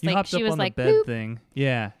business. You like hopped she up was on like, the bed boop. thing.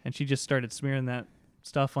 Yeah, and she just started smearing that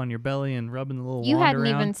stuff on your belly and rubbing the little You wand hadn't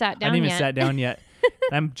around. even sat down I hadn't yet. even sat down yet.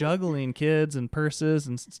 I'm juggling kids and purses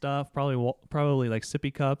and stuff, probably like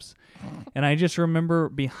sippy cups. And I just remember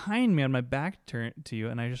behind me on my back turned to you,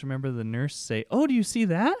 and I just remember the nurse say, "Oh, do you see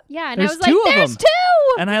that?" Yeah, and There's I was like, "There's 2!"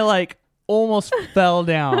 And I like almost fell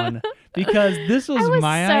down because this was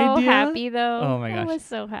my idea. I was so happy, though. Oh my gosh. I was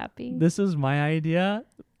so happy. This is my idea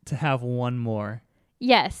to have one more.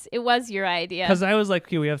 Yes, it was your idea. Because I was like,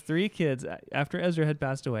 okay, we have 3 kids after Ezra had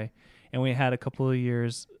passed away, and we had a couple of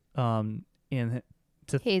years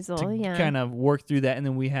to Hazel, kind of work through that, and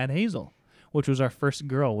then we had Hazel, which was our first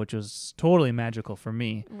girl, which was totally magical for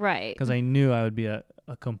me. Right. Because I knew I would be a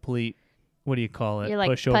complete, what do you call it? You're like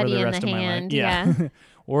pushover putty the in rest the of hand. my life. Yeah.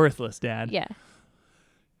 Worthless dad. Yeah.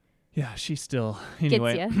 Yeah, she still,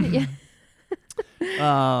 anyway. Gets you.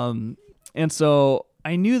 Yeah. And so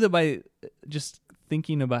I knew that by just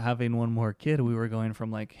thinking about having one more kid, we were going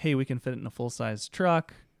from like, hey, we can fit it in a full-size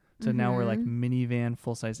truck to now we're like minivan,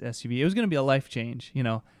 full-size SUV. It was going to be a life change, you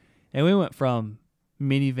know. And we went from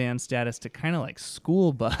minivan status to kind of like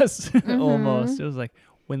school bus almost. It was like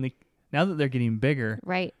now that they're getting bigger,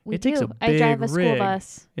 right? Takes a big I drive a school rig.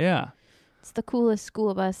 bus. Yeah. It's the coolest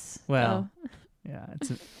school bus. Well, yeah,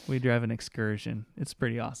 we drive an Excursion. It's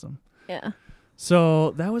pretty awesome. Yeah.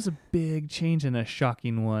 So that was a big change and a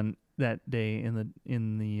shocking one that day in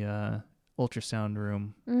the ultrasound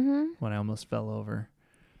room Mm-hmm. when I almost fell over.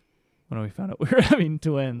 When we found out we were having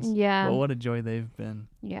twins. Yeah. But what a joy they've been.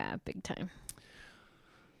 Yeah, big time.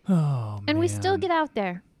 Oh, And we still man. get out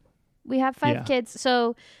there. We have 5 Yeah. kids.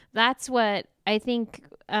 So that's what I think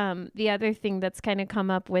the other thing that's kind of come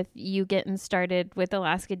up with you getting started with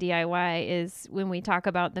Alaska DIY is when we talk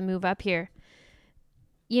about the move up here.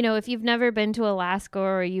 You know, if you've never been to Alaska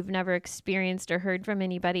or you've never experienced or heard from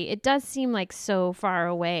anybody, it does seem like so far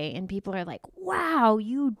away. And people are like, wow,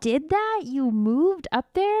 you did that? You moved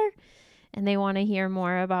up there? And they want to hear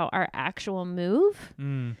more about our actual move.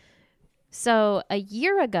 Mm. So a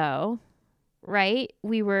year ago, right,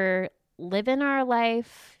 we were living our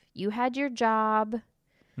life. You had your job.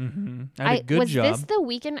 Mm-hmm. I had a good was job. this the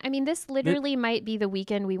weekend? I mean, this literally might be the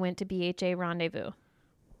weekend we went to BHA Rendezvous.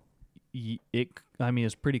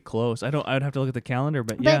 It's pretty close. I'd have to look at the calendar,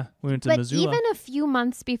 but yeah, we went to But Missoula. even a few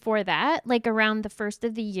months before that, like around the first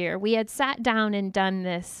of the year, we had sat down and done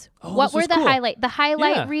this. Oh, What this were was the cool.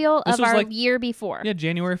 highlight Yeah. reel This of was our like- year before? Yeah,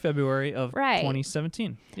 January, February of Right.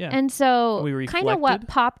 2017. Yeah. And so We kind of what reflected.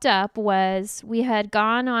 popped up was we had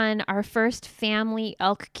gone on our first family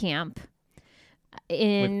elk camp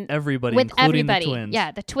with everybody, with including everybody. the twins.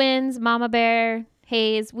 Yeah, the twins, Mama Bear,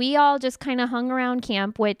 Hayes. We all just kind of hung around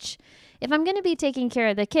camp, which if I'm going to be taking care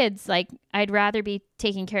of the kids, like I'd rather be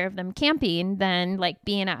taking care of them camping than like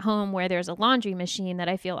being at home where there's a laundry machine that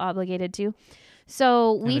I feel obligated to.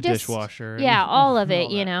 So And we a just dishwasher. and yeah, all of all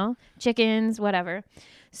it, you that. know, chickens, whatever.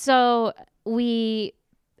 So we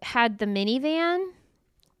had the minivan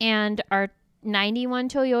and our 91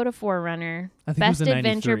 Toyota 4Runner, I think it was best a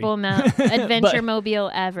 93. adventure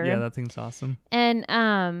mobile ever. Yeah, that thing's awesome. And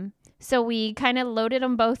so we kind of loaded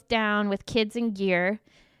them both down with kids and gear.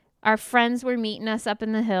 Our friends were meeting us up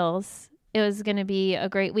in the hills. It was going to be a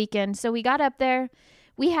great weekend. So we got up there.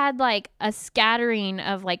 We had like a scattering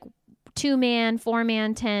of like 2-man,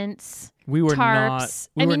 4-man tents, We were tarps. not.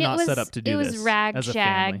 We were it not was, set up to do it this was rag, as a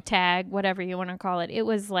shag, family. tag, whatever you want to call it. It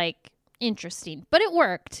was like interesting, but it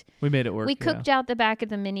worked. We made it work. We yeah. cooked out the back of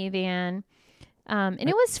the minivan. And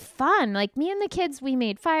it was fun. Like me and the kids, we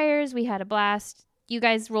made fires. We had a blast. You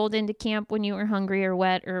guys rolled into camp when you were hungry or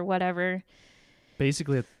wet or whatever.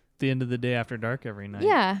 Basically at the end of the day after dark every night.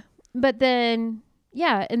 Yeah. But then,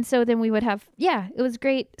 yeah. And so then we would have, it was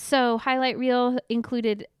great. So highlight reel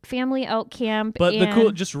included family elk camp. But the and,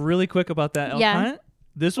 cool, just really quick about that elk hunt.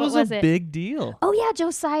 This What was was a it? big deal. Oh, yeah.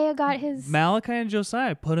 Josiah got his. Malachi and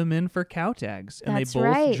Josiah put him in for cow tags, and That's they both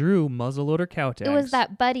right. drew muzzleloader cow tags. It was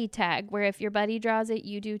that buddy tag where if your buddy draws it,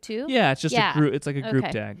 you do too. Yeah, it's just Yeah. a group. It's like a group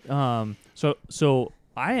Okay. tag. So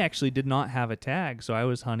I actually did not have a tag, so I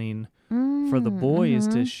was hunting for the boys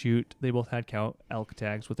to shoot. They both had elk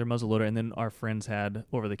tags with their muzzleloader, and then our friends had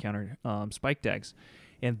over-the-counter spike tags.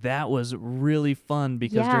 And that was really fun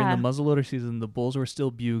because during Yeah. the muzzleloader season, the bulls were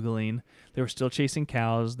still bugling. They were still chasing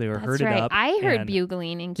cows. They were That's herded right. up. I heard and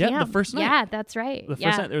bugling in Yeah, camp. the first night. Yeah, that's right. The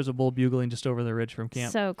first night there was a bull bugling just over the ridge from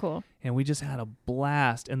camp. So cool. And we just had a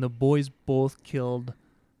blast. And the boys both killed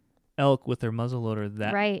elk with their muzzleloader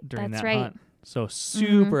during that's that right. hunt. So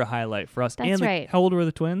super highlight for us. That's and right. How old were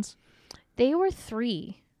the twins? They were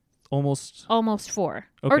 3. Almost Almost 4.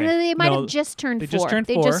 Or Okay. no, they might No, have just turned they 4. just turned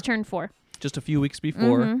They 4. just turned 4. just a few weeks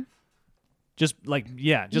before. Mhm. Just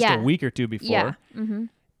Yeah. a week or two before. Yeah. Mm-hmm.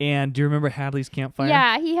 And do you remember Hadley's campfire?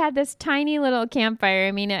 Yeah, he had this tiny little campfire.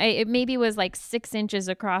 I mean, it maybe was like 6 inches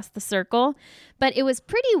across the circle, but it was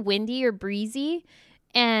pretty windy or breezy.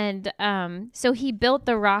 And so he built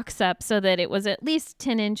the rocks up so that it was at least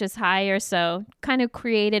 10 inches high or so, kind of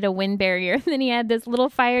created a wind barrier. And then he had this little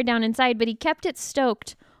fire down inside, but he kept it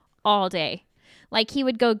stoked all day. Like he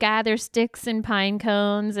would go gather sticks and pine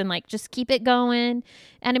cones and like just keep it going.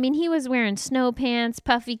 And I mean, he was wearing snow pants,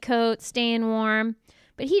 puffy coat, staying warm.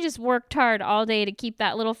 But he just worked hard all day to keep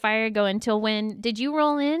that little fire going till when did you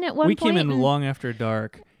roll in at one We point? came in and- long after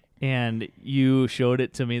dark, and you showed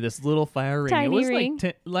it to me, this little fire ring. Tiny it was ring.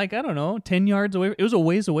 like, I don't know, 10 yards away. It was a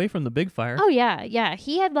ways away from the big fire. Oh, yeah. Yeah.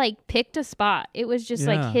 He had like picked a spot. It was just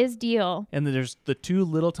Yeah. like his deal. And then there's the 2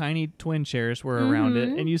 little tiny twin chairs were around it,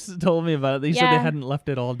 Mhm. and you told me about it. You said Yeah. they hadn't left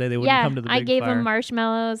it all day. They wouldn't Yeah. come to the big I gave fire. him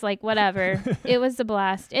marshmallows, like whatever. It was a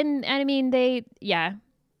blast. And I mean,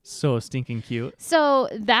 So stinking cute. So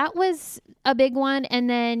that was a big one. And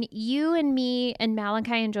then you and me and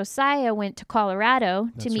Malachi and Josiah went to Colorado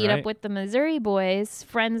to That's meet right. up with the Missouri boys,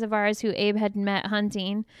 friends of ours who Abe had met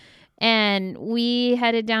hunting. And we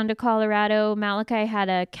headed down to Colorado. Malachi had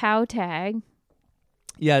a cow tag.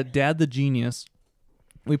 Yeah, Dad the genius.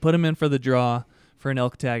 We put him in for the draw for an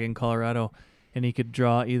elk tag in Colorado, and he could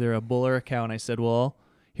draw either a bull or a cow. And I said, well,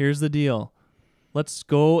 here's the deal. let's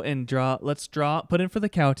go and put in for the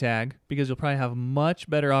cow tag because you'll probably have a much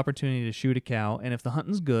better opportunity to shoot a cow. And if the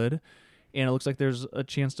hunting's good and it looks like there's a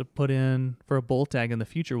chance to put in for a bull tag in the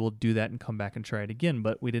future, we'll do that and come back and try it again.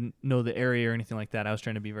 But we didn't know the area or anything like that. I was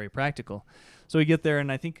trying to be very practical. So we get there,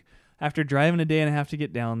 and I think after driving a day and a half to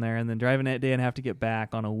get down there and then driving a day and a half to get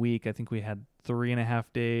back on a week, I think we had 3.5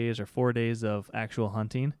 days or 4 days of actual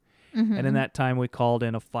hunting. Mm-hmm. And in that time, we called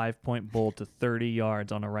in a 5-point bull to 30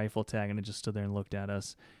 yards on a rifle tag, and it just stood there and looked at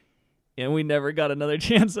us. And we never got another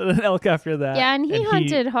chance at an elk after that. Yeah, and he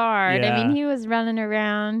hunted hard. Yeah. I mean, he was running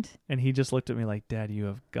around. And he just looked at me like, Dad, you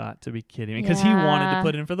have got to be kidding me. Because he wanted to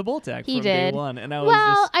put in for the bull tag from day one. And I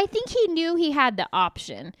was I think he knew he had the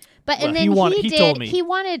option. But well, and then he told me, he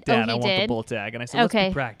wanted, Dad, he I want did. the bull tag. And I said, let's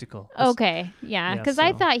be practical. Okay, yeah. Because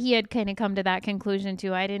I so. thought he had kind of come to that conclusion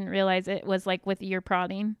too. I didn't realize it was like with your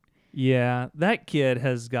prodding. Yeah, that kid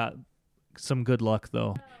has got some good luck,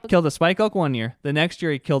 though. Killed a spike elk one year. The next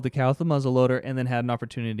year, he killed the cow with the muzzleloader and then had an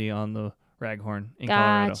opportunity on the raghorn in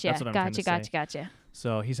Colorado. That's what I'm trying to say. Gotcha.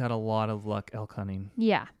 So he's had a lot of luck elk hunting.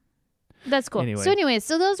 Yeah. That's cool. Anyway. So anyways,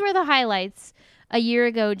 so those were the highlights a year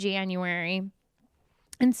ago, January.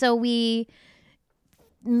 And so we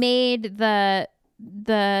made the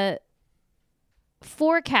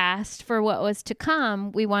forecast for what was to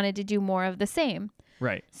come. We wanted to do more of the same.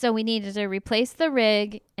 Right. So we needed to replace the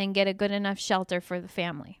rig and get a good enough shelter for the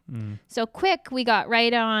family. So quick, we got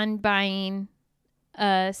right on buying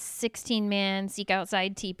a 16-man Seek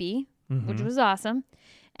Outside teepee, which was awesome.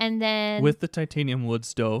 And then with the titanium wood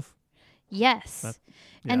stove. Yes.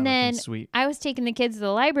 And then sweet. I was taking the kids to the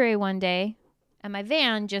library one day, and my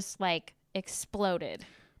van just like exploded.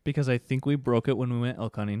 Because I think we broke it when we went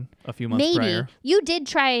elk hunting a few months prior. You did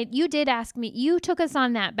try it. You did ask me. You took us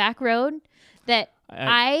on that back road that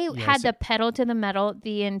I had the pedal to the metal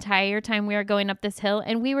the entire time we were going up this hill,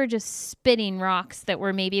 and we were just spitting rocks that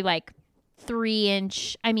were maybe like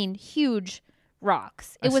 3-inch, huge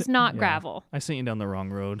rocks. It was not gravel. I sent you down the wrong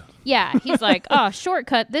road. Yeah, he's like, oh,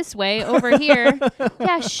 shortcut this way over here.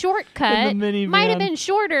 Yeah, shortcut. Might have been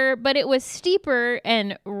shorter, but it was steeper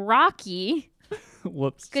and rocky.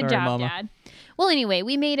 Whoops. Good Sorry, job, Mama. Dad. Well, anyway,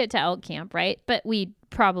 we made it to elk camp, right? But we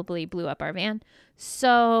probably blew up our van.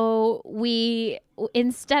 So we,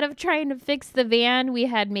 instead of trying to fix the van, we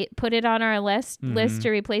had put it on our list to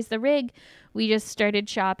replace the rig. We just started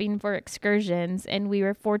shopping for excursions, and we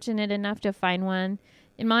were fortunate enough to find one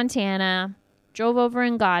in Montana, drove over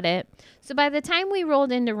and got it. So by the time we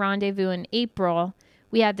rolled into Rendezvous in April,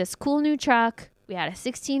 we had this cool new truck. We had a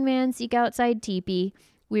 16-man Seek Outside teepee.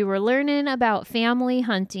 We were learning about family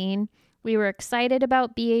hunting. We were excited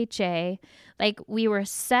about BHA. Like, we were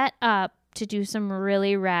set up to do some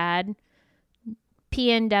really rad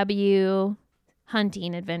PNW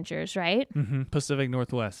hunting adventures, right? Pacific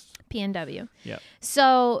Northwest. PNW. Yeah.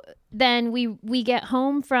 So then we get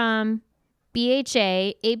home from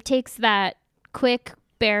BHA. Abe takes that quick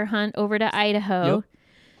bear hunt over to Idaho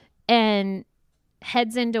and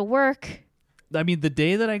heads into work. I mean, the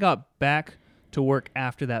day that I got back to work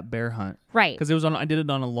after that bear hunt. Right. Because I did it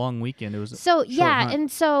on a long weekend. It was so and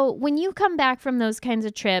so when you come back from those kinds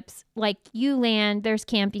of trips, like you land, there's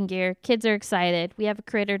camping gear, kids are excited, we have a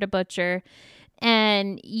critter to butcher,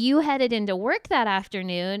 and you headed into work that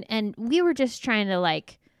afternoon, and we were just trying to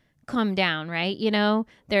like calm down, right?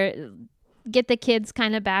 Get the kids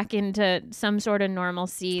kind of back into some sort of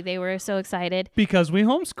normalcy. They were so excited because we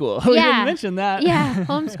homeschool. We didn't mention that. Yeah,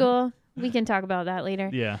 homeschool. We can talk about that later.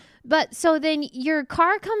 Yeah. But so then your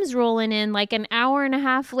car comes rolling in like an hour and a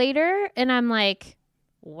half later, and I'm like,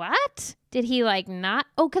 what? Did he like not?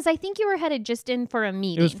 Oh, because I think you were headed just in for a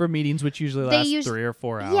meeting. It was for meetings, which usually last 3 or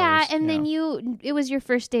 4 hours. Yeah, and then it was your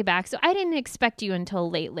first day back, so I didn't expect you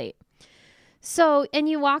until late. So, and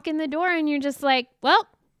you walk in the door, and you're just like, well,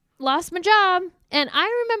 lost my job. And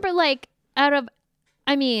I remember like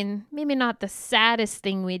maybe not the saddest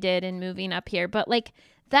thing we did in moving up here, but like,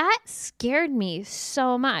 that scared me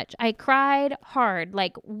so much. I cried hard.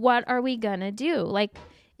 Like, what are we going to do? Like,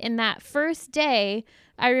 in that first day,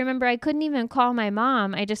 I remember I couldn't even call my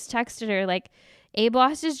mom. I just texted her, like, Abe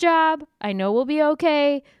lost his job. I know we'll be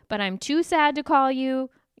okay, but I'm too sad to call you.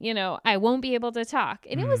 I won't be able to talk.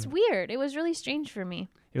 And it was weird. It was really strange for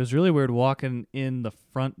me. It was really weird walking in the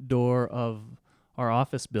front door of our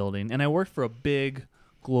office building. And I worked for a big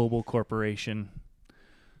global corporation.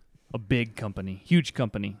 A big company, huge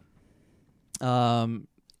company. And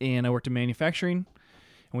I worked in manufacturing,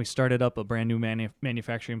 and we started up a brand new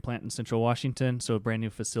manufacturing plant in Central Washington. So a brand new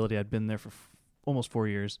facility. I'd been there for almost 4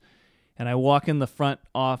 years. And I walk in the front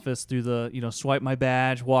office through the, swipe my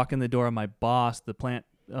badge, walk in the door of my boss, the plant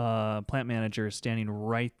plant manager is standing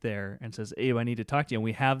right there and says, Abe, I need to talk to you. And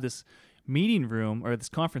we have this meeting room or this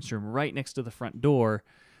conference room right next to the front door.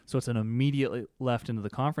 So it's an immediately left into the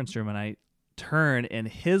conference room. And I turn and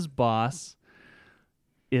his boss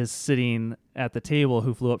is sitting at the table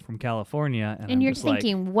who flew up from California. And I'm you're just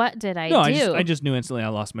thinking, what did I no, do? I just knew instantly I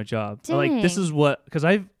lost my job. Dang. Like, this is what, because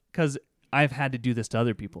I've had to do this to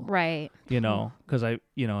other people. Right. You know, because in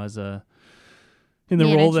the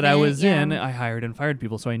role that I was in, I hired and fired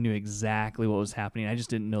people. So I knew exactly what was happening. I just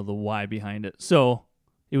didn't know the why behind it. So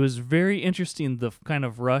it was very interesting, the kind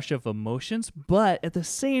of rush of emotions. But at the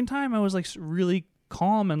same time, I was like really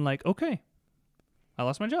calm and like, okay, I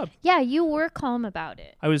lost my job. Yeah, you were calm about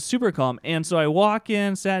it. I was super calm. And so I walk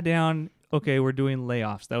in, sat down. Okay, we're doing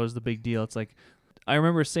layoffs. That was the big deal. It's like, I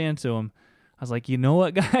remember saying to him, I was like, you know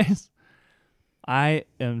what, guys? I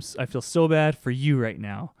feel so bad for you right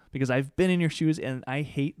now because I've been in your shoes and I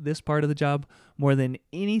hate this part of the job more than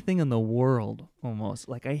anything in the world almost.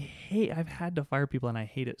 Like I've had to fire people and I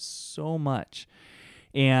hate it so much.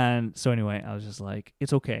 And so anyway, I was just like,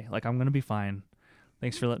 it's okay. Like, I'm going to be fine.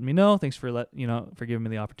 Thanks for letting me know. Thanks for for giving me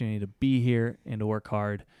the opportunity to be here and to work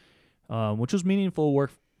hard, which was meaningful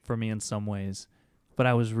work for me in some ways. But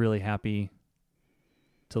I was really happy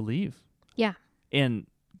to leave. Yeah. And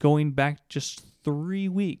going back just 3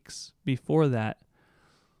 weeks before that,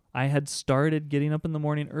 I had started getting up in the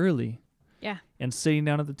morning early. Yeah. And sitting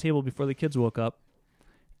down at the table before the kids woke up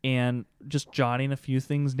and just jotting a few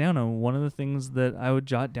things down. And one of the things that I would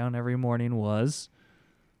jot down every morning was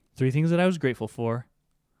 3 things that I was grateful for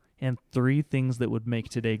and 3 things that would make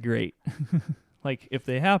today great. Like, if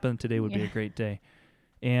they happen, today would be a great day.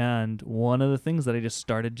 And one of the things that I just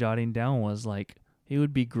started jotting down was like, it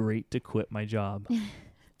would be great to quit my job.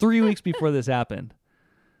 3 weeks before this happened.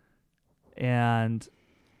 And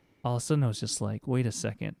all of a sudden I was just like, wait a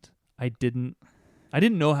second. I didn't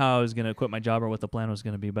know how I was going to quit my job or what the plan was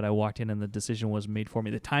going to be, but I walked in and the decision was made for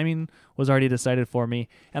me. The timing was already decided for me,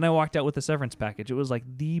 and I walked out with a severance package. It was like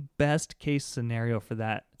the best case scenario for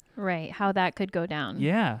that. Right, how that could go down.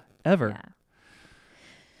 Yeah, ever.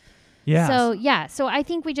 Yeah. So I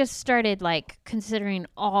think we just started like considering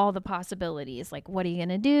all the possibilities. Like, what are you going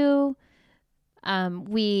to do?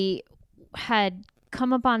 We had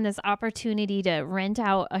come upon this opportunity to rent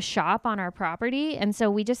out a shop on our property. And so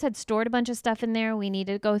we just had stored a bunch of stuff in there. We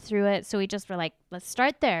needed to go through it. So we just were like, let's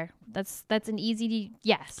start there. That's an easy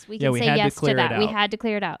yes. We can say yes to that. We had to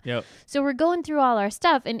clear it out. Yep. So we're going through all our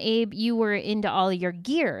stuff. And Abe, you were into all your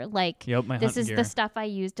gear. Like, my this is gear. the stuff I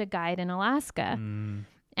used to guide in Alaska. And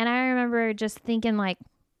I remember just thinking like,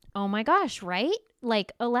 oh my gosh, right?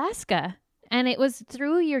 Like Alaska. And it was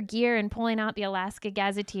through your gear and pulling out the Alaska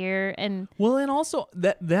Gazetteer and also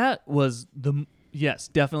that was yes,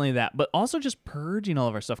 definitely that, but also just purging all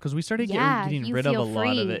of our stuff because we started getting rid of a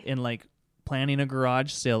lot of it and like planning a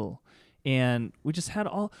garage sale, and we just had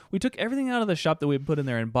we took everything out of the shop that we put in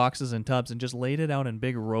there in boxes and tubs and just laid it out in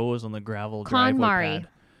big rows on the gravel driveway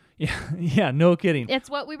pad. Yeah, no kidding. It's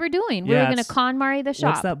what we were doing. We were going to KonMari the shop.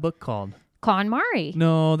 What's that book called? KonMari.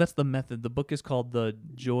 No, that's the method. The book is called The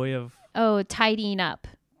Joy of... Oh, Tidying Up.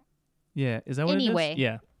 Yeah, is that what it is?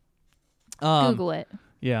 Yeah. Google it.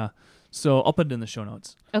 Yeah. So I'll put it in the show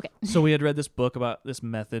notes. Okay. So we had read this book about this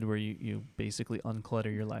method where you basically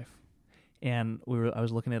unclutter your life. And I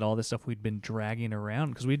was looking at all this stuff we'd been dragging around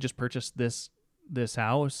because we had just purchased this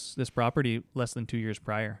house, this property less than 2 years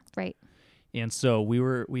prior. Right. And so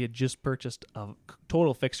we had just purchased a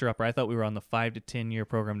total fixer-upper. I thought we were on the 5 to 10 year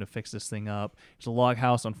program to fix this thing up. It's a log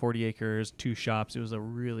house on 40 acres, 2 shops. It was a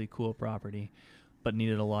really cool property, but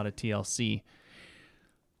needed a lot of TLC.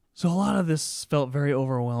 So a lot of this felt very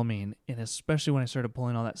overwhelming, and especially when I started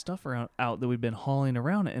pulling all that stuff out that we'd been hauling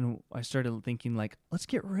around, and I started thinking, like, let's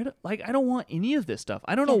get rid of... Like, I don't want any of this stuff.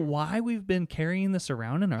 I don't know why we've been carrying this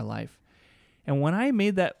around in our life. And when I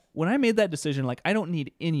made that decision, like, I don't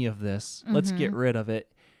need any of this. Let's get rid of it.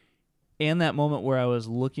 And that moment where I was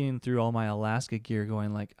looking through all my Alaska gear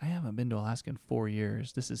going like, I haven't been to Alaska in 4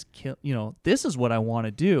 years. This is this is what I want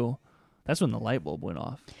to do. That's when the light bulb went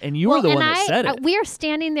off. And you were the one that said it. We are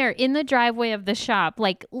standing there in the driveway of the shop,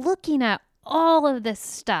 like looking at all of this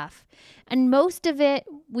stuff. And most of it,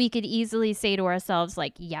 we could easily say to ourselves,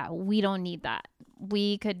 like, yeah, we don't need that.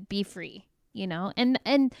 We could be free. And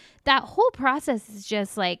that whole process is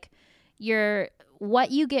just like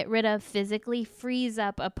what you get rid of physically frees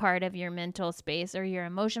up a part of your mental space or your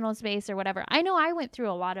emotional space or whatever. I know I went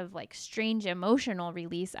through a lot of like strange emotional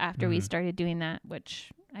release after we started doing that,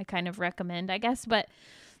 which I kind of recommend, I guess. But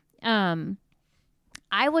I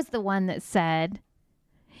was the one that said,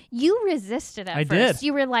 You resisted at I first. did.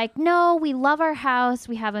 You were like, no, we love our house.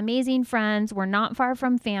 We have amazing friends. We're not far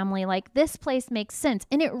from family. Like, this place makes sense.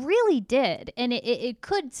 And it really did. And it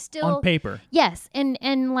could still. On paper. Yes.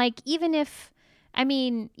 And like, even if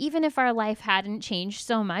our life hadn't changed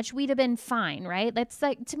so much, we'd have been fine, right? That's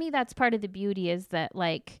like, to me, that's part of the beauty is that,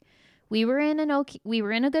 like, we were in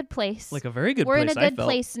a good place. Like a very good We're place, in a good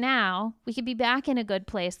place now. We could be back in a good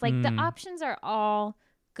place. Like, the options are all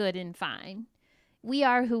good and fine. We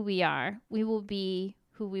are who we are. We will be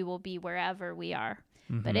who we will be wherever we are.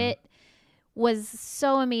 Mm-hmm. But it was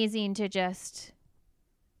so amazing to just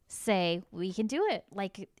say, we can do it.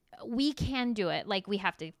 Like, we can do it. Like, we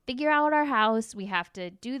have to figure out our house. We have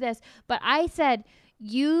to do this. But I said,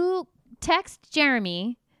 you text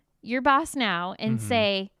Jeremy, your boss now, and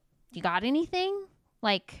say, you got anything?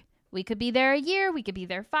 Like, we could be there a year. We could be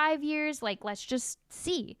there 5 years. Like, let's just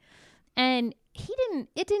see. And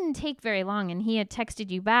it didn't take very long. And he had texted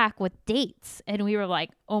you back with dates. And we were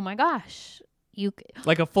like, oh my gosh.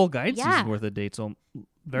 Like a full guide season worth of dates.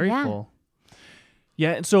 Very full.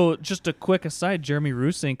 Yeah. And so just a quick aside, Jeremy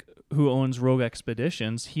Rusink, who owns Rogue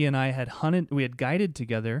Expeditions, he and I had we had guided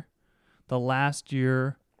together the last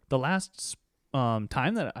time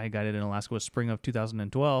that I guided in Alaska was spring of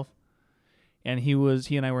 2012. And he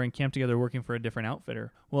and I were in camp together working for a different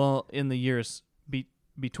outfitter. Well, in the years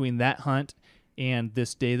between that hunt and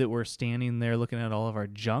this day that we're standing there looking at all of our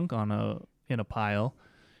junk in a pile,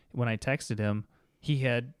 when I texted him, he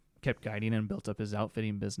had kept guiding and built up his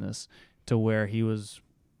outfitting business to where he was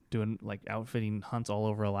doing like outfitting hunts all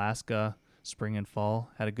over Alaska, spring and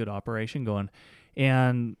fall, had a good operation going.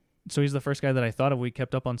 And so he's the first guy that I thought of. We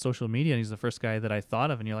kept up on social media, and he's the first guy that I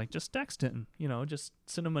thought of. And you're like, just text him, just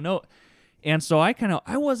send him a note. And so I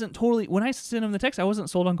wasn't totally, when I sent him the text, I wasn't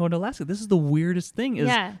sold on going to Alaska. This is the weirdest thing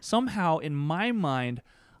is somehow in my mind,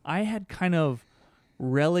 I had kind of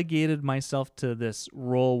relegated myself to this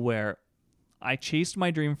role where I chased my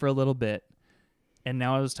dream for a little bit, and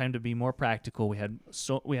now it was time to be more practical. We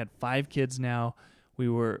had 5 kids now. We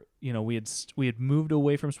were, we had moved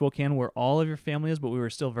away from Spokane where all of your family is, but we were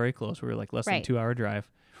still very close. We were like less than a 2-hour drive.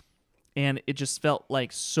 And it just felt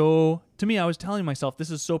like to me, I was telling myself,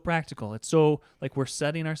 this is so practical. It's so like we're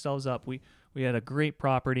setting ourselves up. We had a great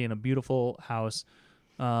property and a beautiful house,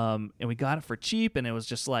 and we got it for cheap. And it was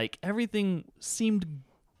just like everything seemed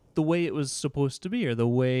the way it was supposed to be, or the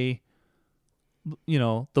way,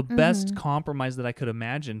 the best compromise that I could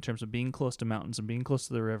imagine in terms of being close to mountains and being close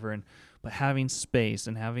to the river, but having space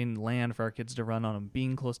and having land for our kids to run on, and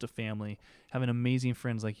being close to family, having amazing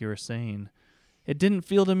friends like you were saying. It didn't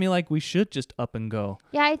feel to me like we should just up and go.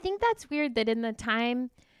 Yeah, I think that's weird that in the time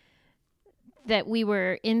that we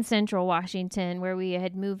were in Central Washington, where we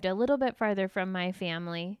had moved a little bit farther from my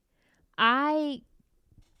family, I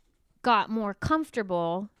got more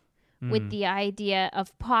comfortable with the idea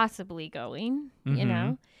of possibly going,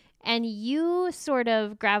 and you sort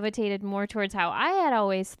of gravitated more towards how I had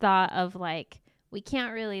always thought of, like, we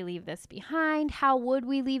can't really leave this behind. How would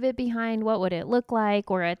we leave it behind? What would it look like?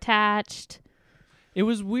 We're attached. It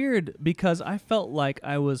was weird because I felt like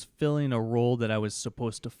I was filling a role that I was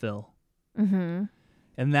supposed to fill. Mm-hmm.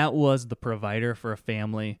 And that was the provider for a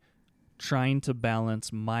family, trying to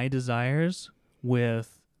balance my desires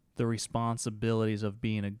with the responsibilities of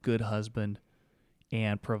being a good husband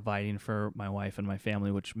and providing for my wife and my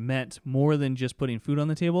family, which meant more than just putting food on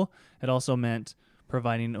the table. It also meant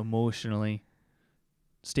providing emotionally,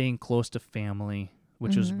 staying close to family,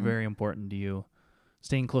 which was very important to you,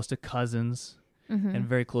 staying close to cousins, and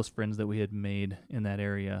very close friends that we had made in that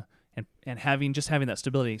area, and having that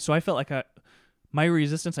stability. So I felt like my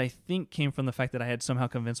resistance, I think, came from the fact that I had somehow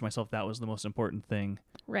convinced myself that was the most important thing.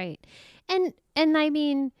 Right. And I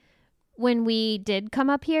mean, when we did come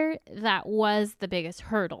up here, that was the biggest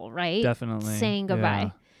hurdle, right? Definitely. Saying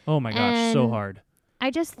goodbye. Yeah. Oh my gosh, so hard.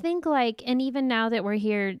 I just think, like, and even now that we're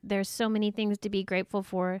here, there's so many things to be grateful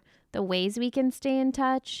for, the ways we can stay in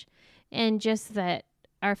touch, and just that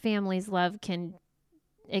our family's love can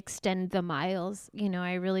extend the miles,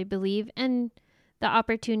 I really believe, and the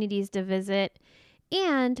opportunities to visit,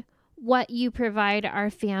 and what you provide our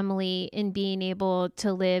family in being able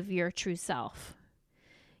to live your true self.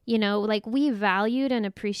 Like, we valued and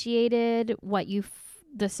appreciated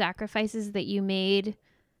the sacrifices that you made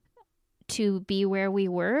to be where we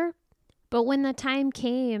were. But when the time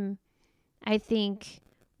came, I think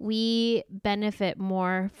we benefit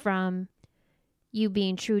more from you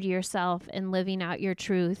being true to yourself and living out your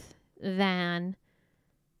truth than,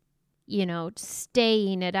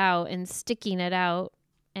 staying it out and sticking it out.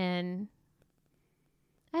 And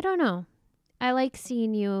I don't know. I like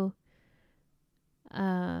seeing you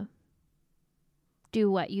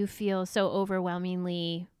do what you feel so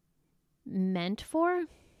overwhelmingly meant for.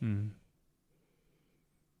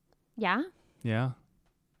 Yeah. Yeah.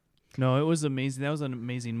 No, it was amazing. That was an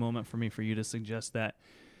amazing moment for me for you to suggest that.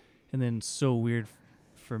 And then so weird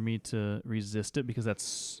for me to resist it because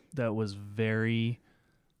that was very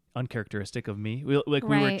uncharacteristic of me. We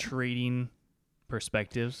were trading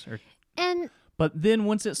perspectives but then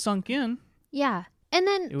once it sunk in, yeah. And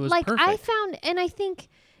then it was like perfect. I found, and I think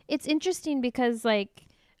it's interesting because like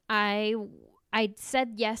I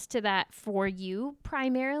said yes to that for you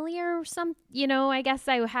primarily, or some, I guess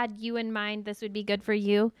I had you in mind. This would be good for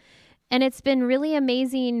you. And it's been really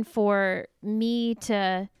amazing for me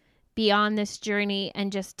to be on this journey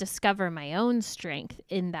and just discover my own strength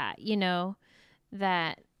in that,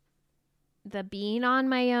 that the being on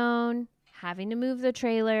my own, having to move the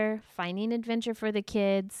trailer, finding adventure for the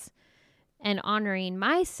kids, and honoring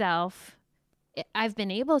myself, I've been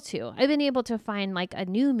able to find like a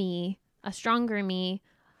new me, a stronger me,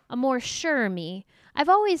 a more sure me. I've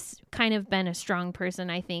always kind of been a strong person,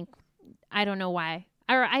 I think. I don't know why.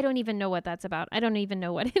 Or I don't even know what that's about. I don't even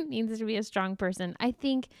know what it means to be a strong person. I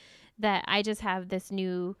think that I just have this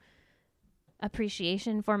new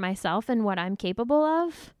appreciation for myself and what I'm capable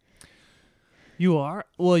of. You are?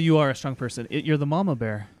 Well, you are a strong person. You're the mama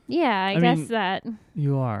bear. Yeah, I guess that.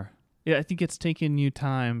 You are. Yeah, I think it's taken you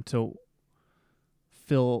time to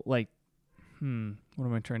feel like, what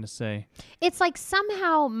am I trying to say? It's like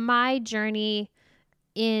somehow my journey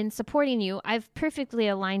in supporting you, I've perfectly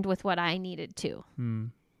aligned with what I needed to.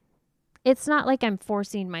 It's not like I'm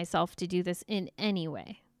forcing myself to do this in any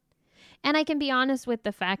way. And I can be honest with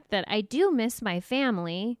the fact that I do miss my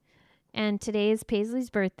family. And today is Paisley's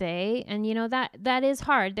birthday. And, that is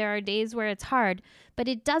hard. There are days where it's hard. But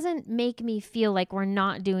it doesn't make me feel like we're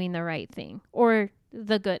not doing the right thing or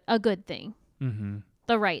a good thing. Mm-hmm.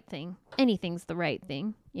 The right thing. Anything's the right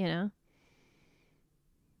thing,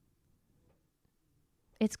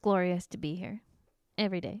 It's glorious to be here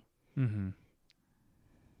every day. Mm-hmm.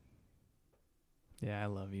 Yeah, I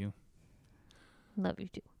love you. Love you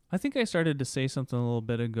too. I think I started to say something a little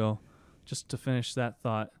bit ago, just to finish that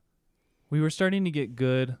thought. We were starting to get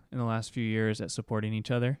good in the last few years at supporting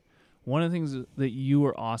each other. One of the things that you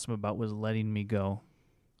were awesome about was letting me go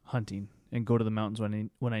hunting and go to the mountains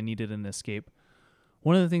when I needed an escape.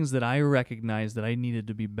 One of the things that I recognized that I needed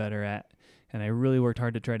to be better at, and I really worked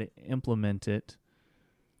hard to try to implement it,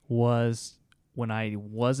 was when I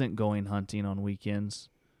wasn't going hunting on weekends,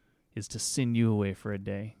 is to send you away for a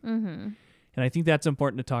day. Mm-hmm. And I think that's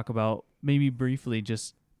important to talk about, maybe briefly,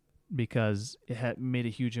 just because it had made a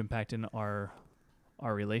huge impact in our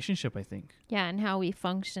relationship, I think. Yeah, and how we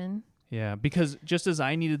function. Yeah, because just as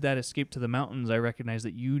I needed that escape to the mountains, I recognized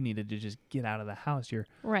that you needed to just get out of the house. You're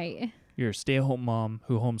a stay-at-home mom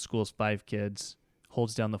who homeschools 5 kids,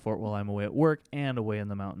 holds down the fort while I'm away at work and away in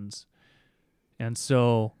the mountains. And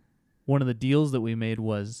so one of the deals that we made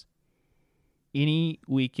was any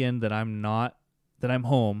weekend that I'm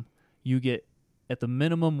home, you get at the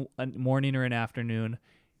minimum a morning or an afternoon.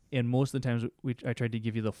 And most of the times I tried to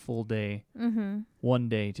give you the full day, one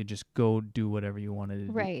day to just go do whatever you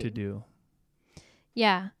wanted to do.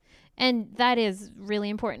 Yeah. And that is really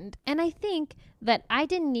important. And I think that I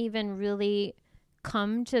didn't even really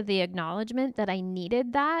come to the acknowledgement that I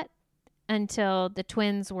needed that until the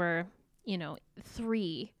twins were,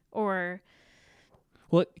 3 or...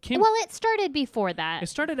 Well, it started before that. It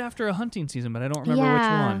started after a hunting season, but I don't remember which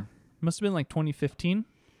one. It must have been like 2015.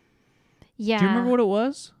 Yeah. Do you remember what it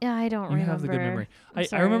was? Yeah, I don't remember. You have the good memory.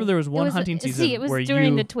 I remember there was one hunting season it was where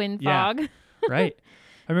during the twin fog. Right.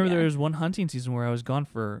 I remember there was one hunting season where I was gone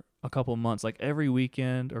for a couple of months, like every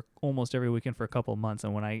weekend or almost every weekend for a couple of months.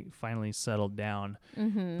 And when I finally settled down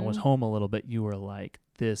and was home a little bit, you were like,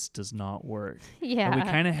 this does not work. Yeah. And we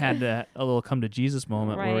kind of had a little come to Jesus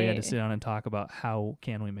moment where we had to sit down and talk about how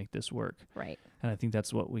can we make this work. Right. And I think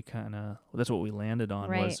that's what we landed on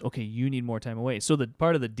was, okay, you need more time away. So the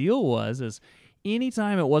part of the deal is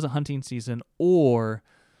anytime it wasn't hunting season or,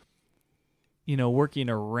 working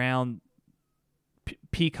around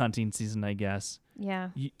peak hunting season, I guess. Yeah.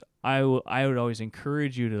 I would always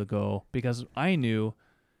encourage you to go because I knew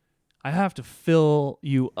I have to fill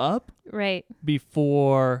you up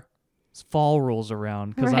before fall rolls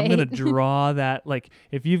around because I'm going to draw that. Like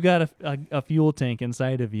if you've got a fuel tank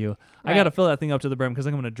inside of you, I got to fill that thing up to the brim because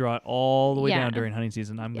I'm going to draw it all the way down during hunting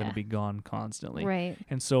season. I'm going to be gone constantly. Right.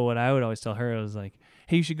 And so what I would always tell her was like,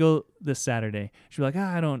 hey, you should go this Saturday. She'd be like,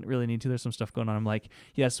 I don't really need to. There's some stuff going on. I'm like,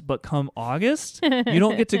 yes, but come August, you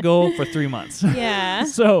don't get to go for 3 months. Yeah.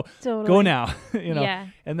 So totally. go now, Yeah.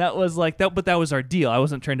 And that was like that, but that was our deal. I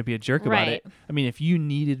wasn't trying to be a jerk about it. I mean, if you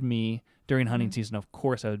needed me during hunting season, of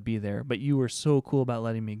course I would be there. But you were so cool about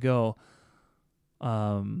letting me go.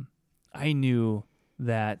 I knew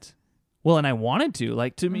that, well, and I wanted to,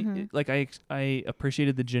 like, to me, like, I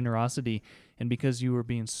appreciated the generosity, and because you were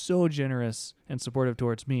being so generous and supportive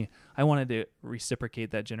towards me, I wanted to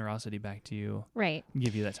reciprocate that generosity back to you. Right.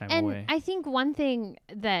 Give you that time And away. I think one thing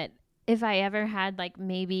that if I ever had, like,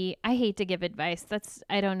 maybe, I hate to give advice.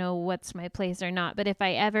 I don't know what's my place or not, but if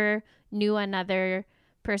I ever knew another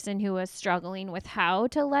person who was struggling with how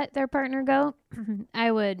to let their partner go,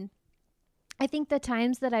 I think the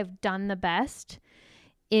times that I've done the best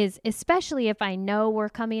is, especially if I know we're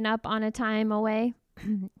coming up on a time away,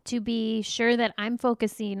 to be sure that I'm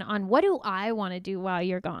focusing on what do I want to do while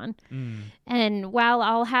you're gone. And while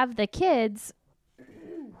I'll have the kids,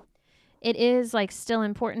 it is, like, still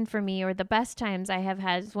important for me, or the best times I have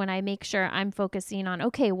had is when I make sure I'm focusing on,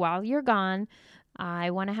 okay, while you're gone,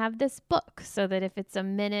 I want to have this book so that if it's a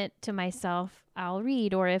minute to myself, I'll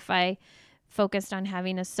read. Or if I focused on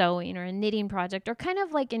having a sewing or a knitting project, or kind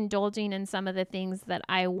of like indulging in some of the things that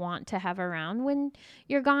I want to have around when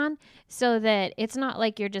you're gone, so that it's not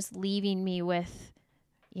like you're just leaving me with,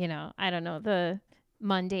 I don't know, the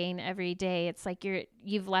mundane every day. It's like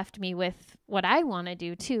you've left me with what I want to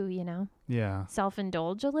do too, Yeah.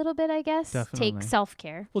 Self-indulge a little bit, I guess. Definitely. Take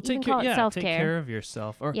self-care. Well, You can call it self-care. take care of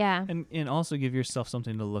yourself, and also give yourself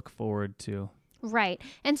something to look forward to. Right.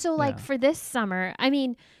 And so, like, for this summer, I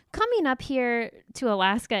mean, coming up here to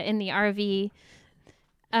Alaska in the RV,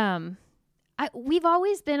 we've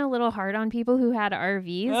always been a little hard on people who had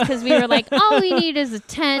RVs, because we were like, all we need is a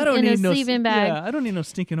tent and a sleeping bag. Yeah, I don't need no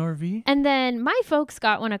stinking RV. And then my folks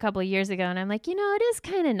got one a couple of years ago, and I'm like, it is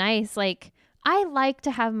kind of nice. Like, I like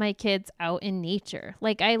to have my kids out in nature.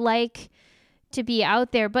 Like, I like to be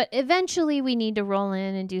out there, but eventually we need to roll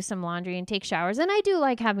in and do some laundry and take showers. And I do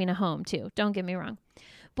like having a home too. Don't get me wrong.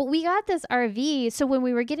 But we got this RV. So when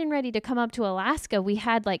we were getting ready to come up to Alaska, we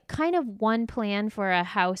had, like, kind of one plan for a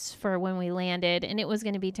house for when we landed, and it was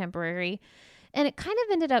going to be temporary. And it kind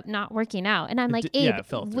of ended up not working out. And I'm like, Abe, it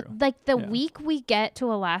fell through. the week we get to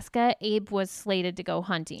Alaska, Abe was slated to go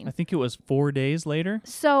hunting. I think it was 4 days later.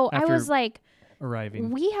 So I was like,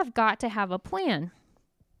 arriving, we have got to have a plan.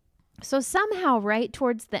 So somehow right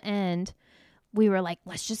towards the end, we were like,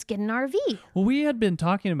 let's just get an RV. Well, we had been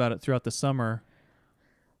talking about it throughout the summer,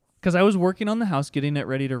 because I was working on the house, getting it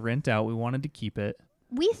ready to rent out. We wanted to keep it.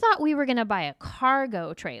 We thought we were going to buy a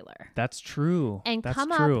cargo trailer. That's true. And That's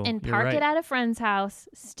come true. up and You're park right. it at a friend's house,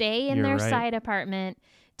 stay in You're their right. side apartment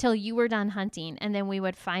till you were done hunting, and then we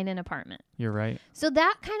would find an apartment. You're right. So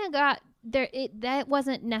that kind of got there. That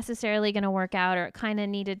wasn't necessarily going to work out, or it kind of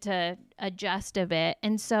needed to adjust a bit.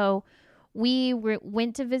 And so we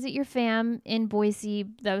went to visit your fam in Boise.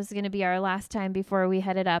 That was going to be our last time before we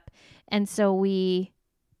headed up. And so we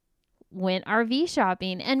went RV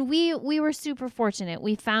shopping, and we were super fortunate.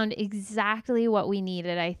 We found exactly what we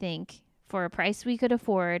needed, I think, for a price we could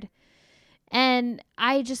afford. And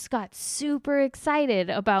I just got super excited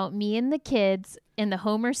about me and the kids in the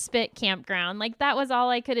Homer Spit campground. Like, that was all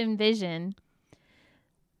I could envision.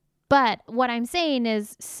 But what I'm saying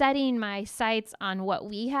is, setting my sights on what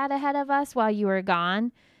we had ahead of us while you were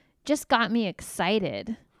gone just got me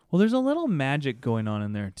excited. Well, there's a little magic going on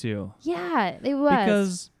in there too. Yeah, it was.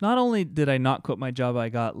 Because not only did I not quit my job, I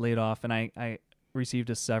got laid off, and I received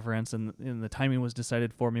a severance, and the timing was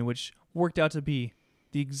decided for me, which worked out to be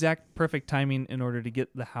the exact perfect timing in order to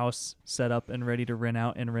get the house set up and ready to rent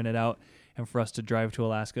it out, and for us to drive to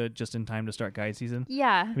Alaska just in time to start guide season.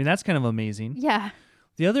 Yeah. I mean, that's kind of amazing. Yeah.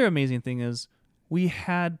 The other amazing thing is we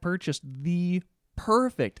had purchased the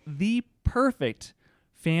perfect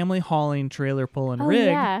family hauling trailer pulling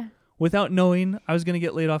rig without knowing I was going to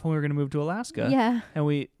get laid off when we were going to move to Alaska. Yeah. And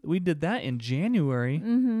we did that in January.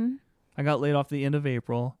 Mm-hmm. I got laid off the end of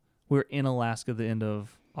April. We were in Alaska the end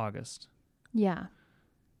of August. Yeah.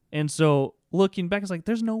 And so looking back, it's like,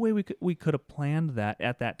 there's no way we could have planned that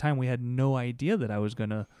at that time. We had no idea that I was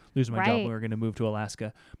going to lose my job when we were going to move to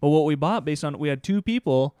Alaska. But what we bought we had two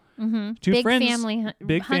people, two big friends,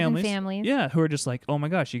 big families. Yeah, who are just like, oh my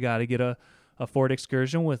gosh, you got to get a Ford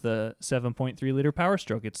Excursion with a 7.3 liter Power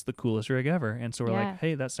Stroke. It's the coolest rig ever. And so we're like,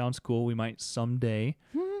 hey, that sounds cool. We might someday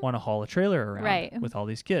want to haul a trailer around with all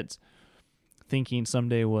these kids. Thinking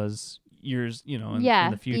someday was years, in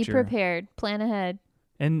the future. Be prepared. Plan ahead.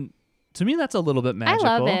 And to me, that's a little bit magical.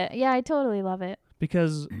 I love it. Yeah, I totally love it.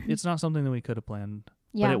 Because it's not something that we could have planned.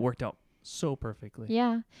 Yeah. But it worked out so perfectly.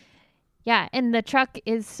 Yeah. Yeah, and the truck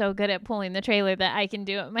is so good at pulling the trailer that I can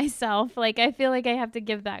do it myself. Like, I feel like I have to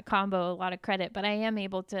give that combo a lot of credit, but I am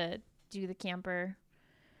able to do the camper.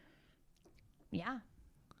 Yeah.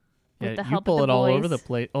 with the you help pull of it the all boys. over the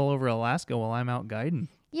place, all over Alaska while I'm out guiding.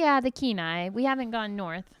 Yeah, the Kenai. We haven't gone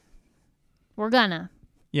north. We're gonna.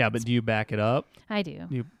 Yeah, but do you back it up? I do.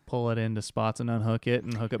 You pull it into spots and unhook it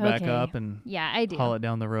and hook it back Okay. up and Yeah, I do. haul it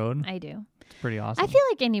down the road? I do. It's pretty awesome. I feel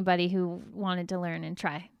like anybody who wanted to learn and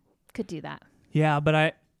try could do that. Yeah,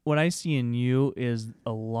 but what I see in you is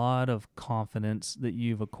a lot of confidence that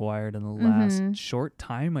you've acquired in the last short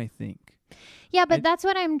time, I think. Yeah, but that's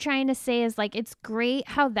what I'm trying to say is like it's great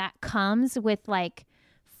how that comes with like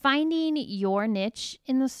finding your niche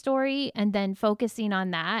in the story and then focusing on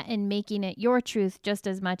that and making it your truth just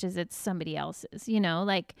as much as it's somebody else's. You know,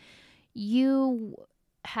 like you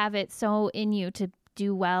have it so in you to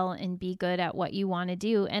do well and be good at what you want to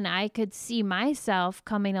do. And I could see myself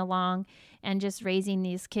coming along and just raising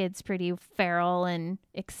these kids pretty feral and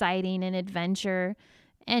exciting and adventure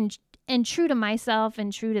and true to myself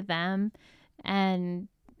and true to them. And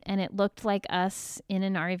it looked like us in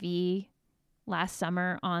an RV last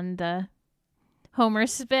summer on the Homer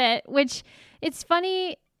Spit, which it's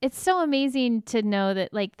funny. It's so amazing to know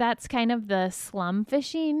that like that's kind of the slum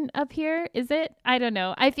fishing up here. Is it? I don't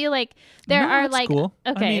know. I feel like there are that's like, cool.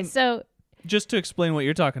 okay, I mean, so just to explain what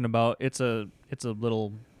you're talking about, it's a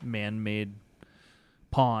little man-made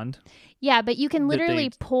pond. yeah, but you can that literally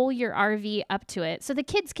they- pull your RV up to it. So the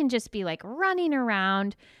kids can just be like running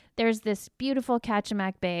around. There's this beautiful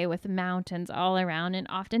Kachemak Bay with mountains all around and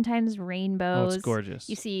oftentimes rainbows. Oh, it's gorgeous.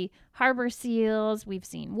 You see harbor seals. We've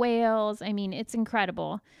seen whales. I mean, it's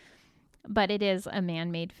incredible. But it is a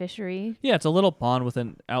man-made fishery. Yeah, it's a little pond with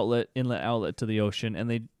an inlet outlet to the ocean,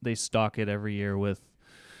 and they stock it every year with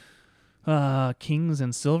kings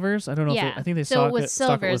and silvers. I don't know. Yeah. I think they so stock it was it stock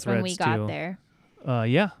it silvers with when we reds got too. there.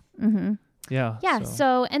 Yeah. Mm-hmm. Yeah. Yeah.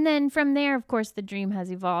 So, and then from there, of course, the dream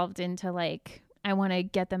has evolved into like, I want to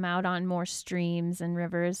get them out on more streams and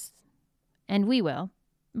rivers, and we will,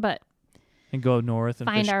 but and go north and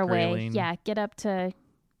find fish our grayling. way. Yeah. Get up to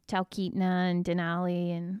Talkeetna and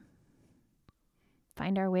Denali and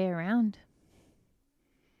find our way around.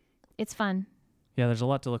 It's fun. Yeah, there's a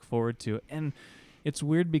lot to look forward to. And it's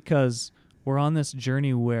weird because we're on this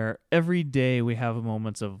journey where every day we have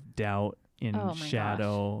moments of doubt in Oh my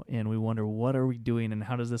shadow and we wonder, what are we doing and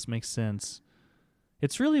how does this make sense?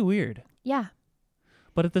 It's really weird. Yeah.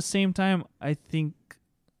 But at the same time,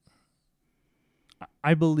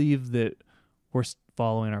 I believe that we're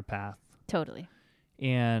following our path. Totally.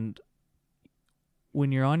 And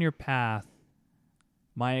when you're on your path,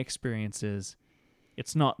 my experience is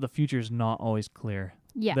the future's not always clear.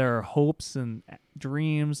 Yeah. There are hopes and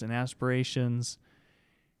dreams and aspirations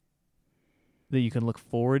that you can look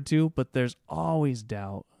forward to, but there's always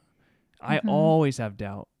doubt. I always have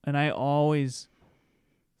doubt, and I always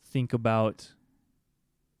think about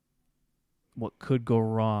what could go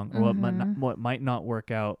wrong or what might not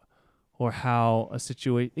work out or how a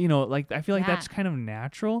situation, like I feel like that's kind of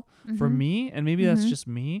natural for me, and maybe that's just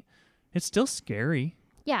me. It's still scary.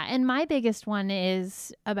 Yeah, and my biggest one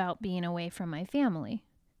is about being away from my family,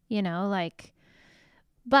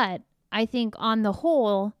 but I think on the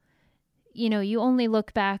whole, you only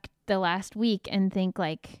look back the last week and think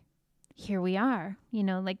like, here we are,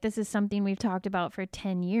 like this is something we've talked about for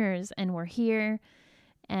 10 years and we're here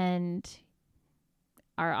and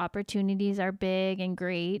our opportunities are big and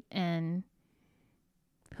great and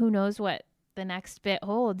who knows what the next bit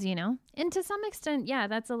holds, And to some extent, yeah,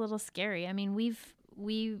 that's a little scary. I mean, we've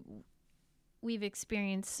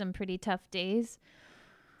experienced some pretty tough days,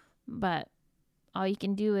 but all you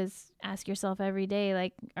can do is ask yourself every day,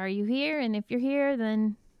 like, are you here? And if you're here,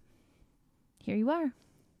 then here you are.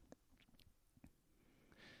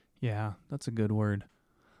 Yeah, that's a good word.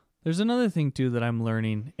 There's another thing too that I'm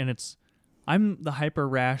learning, and I'm the hyper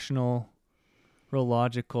rational, real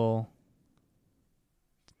logical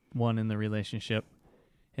one in the relationship.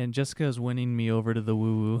 And Jessica's winning me over to the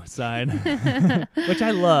woo-woo side, which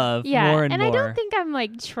I love more and more. I don't think I'm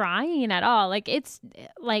like trying at all. Like it's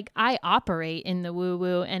like I operate in the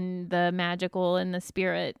woo-woo and the magical and the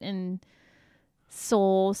spirit and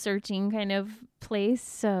soul searching kind of place.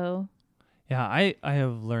 So yeah, I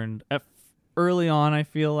have learned early on. I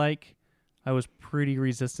feel like I was pretty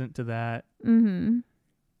resistant to that, and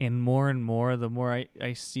more, the more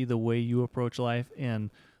I see the way you approach life and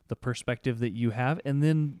the perspective that you have, and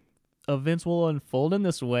then events will unfold in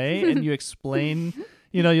this way and you explain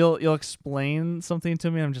you'll explain something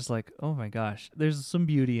to me. I'm just like, oh my gosh, there's some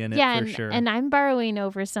beauty in it for sure. And I'm borrowing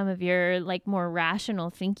over some of your like more rational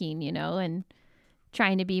thinking, and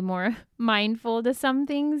trying to be more mindful to some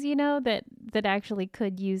things, that actually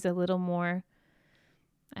could use a little more,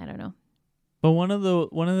 I don't know. But one of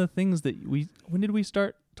the things that when did we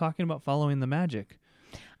start talking about following the magic?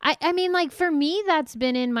 I mean, like, for me, that's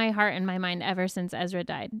been in my heart and my mind ever since Ezra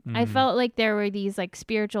died. I Mhm. felt like there were these like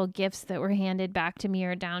spiritual gifts that were handed back to me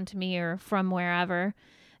or down to me or from wherever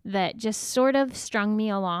that just sort of strung me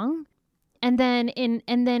along. And then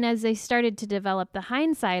as I started to develop the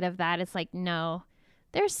hindsight of that, it's like, no,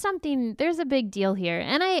 there's a big deal here.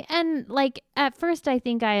 And like at first I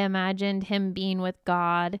think I imagined him being with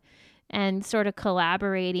God and sort of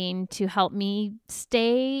collaborating to help me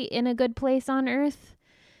stay in a good place on earth.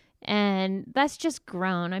 And that's just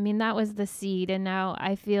grown. I mean, that was the seed. And now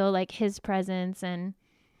I feel like his presence and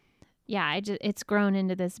yeah, it's grown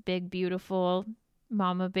into this big, beautiful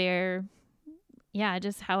mama bear. Yeah,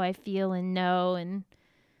 just how I feel and know. And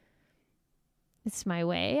it's my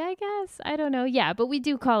way, I guess. I don't know. Yeah, but we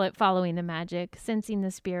do call it following the magic, sensing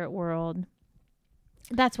the spirit world.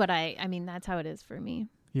 That's what I mean, that's how it is for me.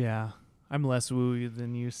 Yeah. I'm less woo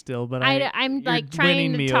than you still, but I'm you're like trying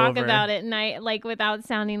winning to me talk over. about it and I like without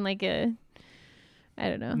sounding like I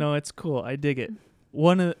don't know. No, it's cool. I dig it.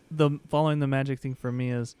 One of the following the magic thing for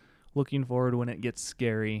me is looking forward when it gets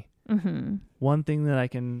scary. Mm-hmm. One thing that I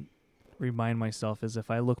can remind myself is if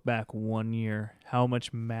I look back 1 year, how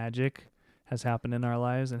much magic has happened in our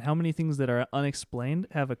lives and how many things that are unexplained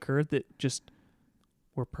have occurred that just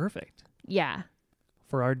were perfect Yeah.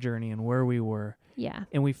 for our journey and where we were. Yeah.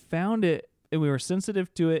 And we found it and we were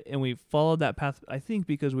sensitive to it and we followed that path, I think,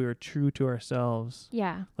 because we were true to ourselves.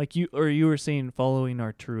 Yeah. Like you were saying, following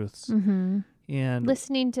our truths. Mm-hmm. And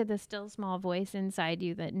Listening to the still small voice inside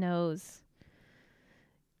you that knows.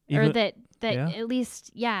 even, Or that yeah. at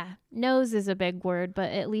least, knows is a big word,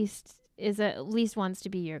 but at least wants to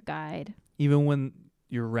be your guide. even when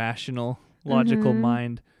your rational, logical Mhm.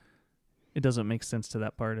 mind, it doesn't make sense to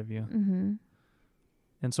that part of you. Mm-hmm.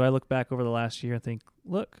 And so I look back over the last year and think,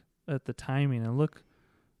 look at the timing and look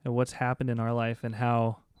at what's happened in our life and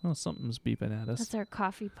how something's beeping at us. That's our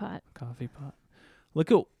coffee pot. Coffee pot.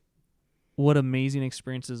 Look at what amazing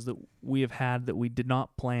experiences that we have had that we did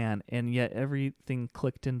not plan, and yet everything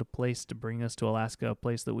clicked into place to bring us to Alaska, a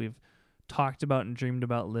place that we've talked about and dreamed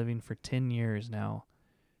about living for 10 years now.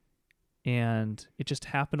 And it just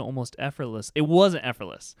happened almost effortless. It wasn't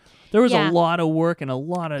effortless. There was Yeah. a lot of work and a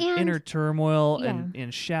lot of And- inner turmoil yeah.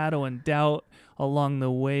 and shadow and doubt along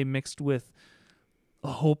the way, mixed with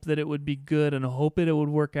a hope that it would be good and a hope that it would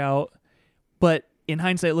work out. But in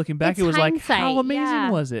hindsight, looking back, It's it was like, how hindsight, amazing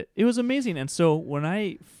yeah. was it? It was amazing. And so when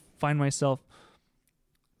I find myself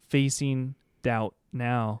facing doubt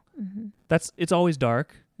now, Mm-hmm. it's always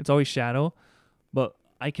dark. It's always shadow. But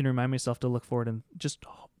I can remind myself to look forward and just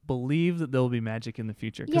believe that there will be magic in the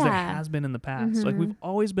future. Because there Yeah. has been in the past. Like Mhm. we've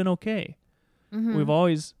always been okay. Mm-hmm. We've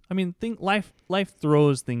always, life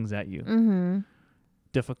throws things at you. Mm-hmm.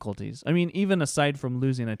 Difficulties. I mean, even aside from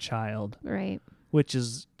losing a child, Right. which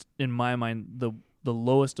is in my mind the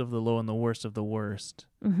lowest of the low and the worst of the worst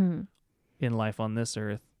Mm-hmm. in life on this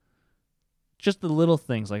earth. Just the little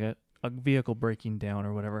things like a vehicle breaking down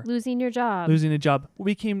or whatever. Losing your job. Losing a job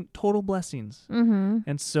became total blessings. Mm-hmm.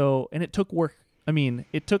 And so, and it took work. I mean,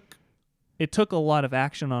 it took a lot of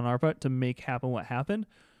action on our part to make happen what happened,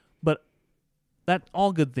 but that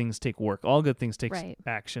all good things take work. All good things take Right.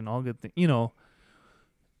 action. All good things,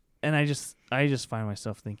 and I just find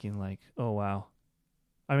myself thinking like, oh wow,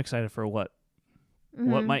 I'm excited for what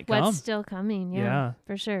Mm-hmm. might come. What's still coming. Yeah. Yeah.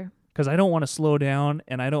 For sure. Because I don't want to slow down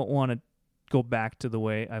and I don't want to go back to the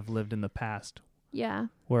way I've lived in the past Yeah.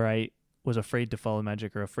 where I was afraid to follow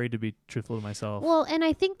magic or afraid to be truthful to myself. Well, and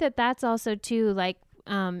I think that's also too, like,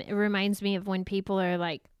 it reminds me of when people are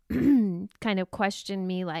like, kind of question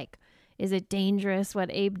me, like, is it dangerous what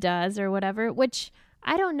Abe does or whatever, which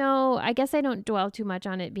I don't know. I guess I don't dwell too much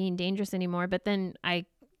on it being dangerous anymore, but then I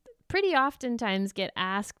pretty oftentimes get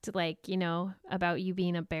asked, like, about you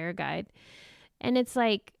being a bear guide. And it's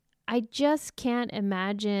like, I just can't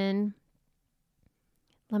imagine.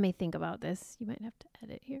 Let me think about this. You might have to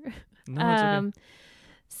edit here. No, it's okay.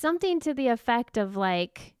 Something to the effect of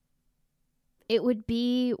like, it would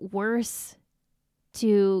be worse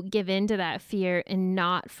to give in to that fear and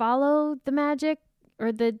not follow the magic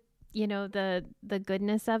or the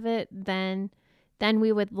goodness of it, then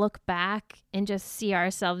we would look back and just see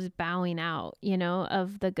ourselves bowing out,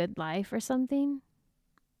 of the good life or something.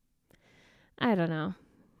 I don't know.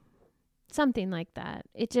 Something like that.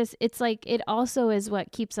 It's like, it also is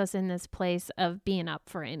what keeps us in this place of being up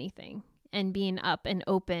for anything and being up and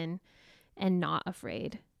open and not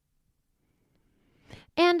afraid.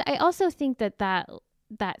 And I also think that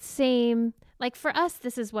same, like for us,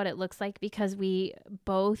 this is what it looks like because we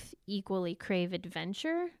both equally crave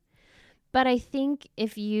adventure. But I think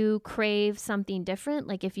if you crave something different,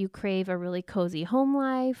 like if you crave a really cozy home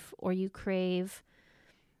life or you crave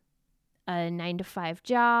a 9-to-5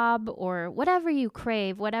 job or whatever you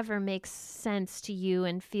crave, whatever makes sense to you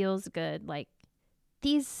and feels good. Like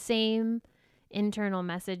these same internal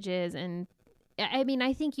messages. And I mean,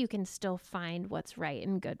 I think you can still find what's right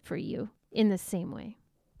and good for you in the same way.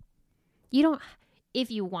 You don't, if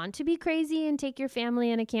you want to be crazy and take your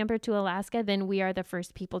family in a camper to Alaska, then we are the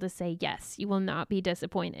first people to say, yes, you will not be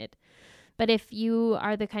disappointed. But if you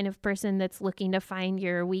are the kind of person that's looking to find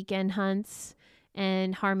your weekend hunts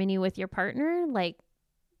and harmony with your partner, like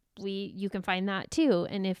you can find that too.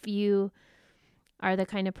 And if you are the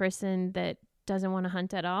kind of person that doesn't want to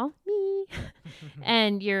hunt at all, me,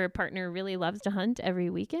 and your partner really loves to hunt every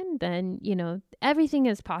weekend, then, you know, everything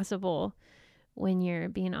is possible when you're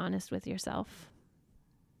being honest with yourself.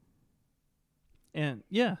 And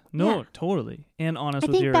yeah, totally. And honest I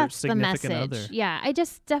with think your that's the significant message. other. Yeah, I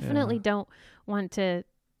just definitely don't want to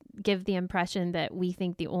give the impression that we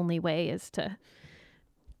think the only way is to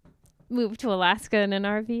move to Alaska in an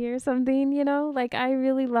RV or something, you know? Like, I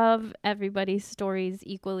really love everybody's stories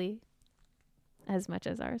equally as much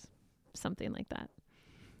as ours. Something like that.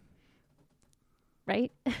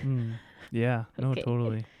 Right? Yeah, no, Okay.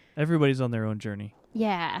 totally. Everybody's on their own journey.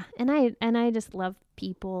 Yeah, and I just love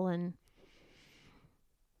people and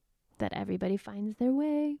that everybody finds their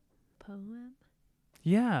way. Poem.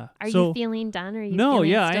 Yeah. Are you feeling done, or are you No, feeling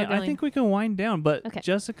yeah, still I going? think we can wind down. But Okay.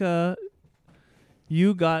 Jessica,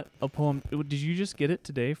 you got a poem. Did you just get it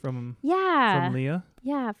today from Leah?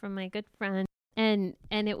 Yeah, from my good friend. And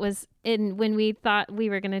it was when we thought we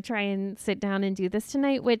were going to try and sit down and do this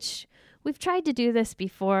tonight, which we've tried to do this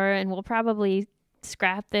before, and we'll probably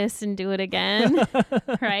scrap this and do it again,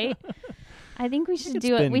 right? I think we should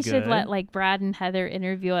do it. We should let like Brad and Heather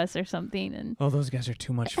interview us or something. And oh, those guys are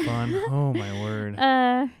too much fun. Oh my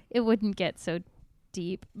word. It wouldn't get so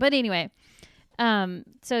deep. But anyway,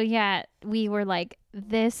 so yeah, we were like,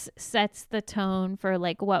 this sets the tone for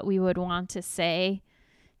like what we would want to say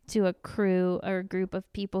to a crew or a group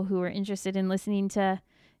of people who are interested in listening to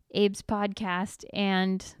Abe's podcast,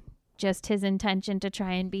 and just his intention to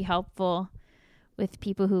try and be helpful with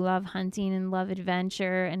people who love hunting and love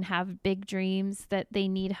adventure and have big dreams that they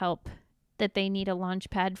need help, that they need a launch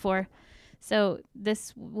pad for. So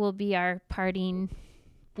this will be our parting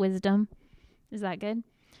wisdom. Is that good?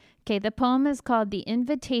 Okay, the poem is called The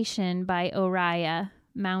Invitation by Oriah,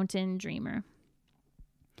 Mountain Dreamer.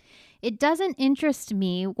 It doesn't interest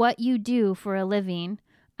me what you do for a living.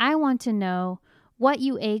 I want to know what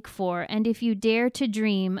you ache for and if you dare to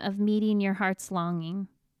dream of meeting your heart's longing.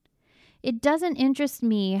 It doesn't interest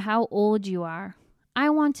me how old you are. I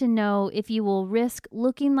want to know if you will risk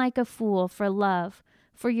looking like a fool for love,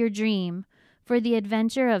 for your dream, for the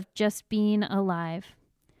adventure of just being alive.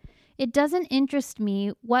 It doesn't interest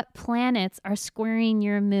me what planets are squaring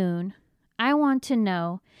your moon. I want to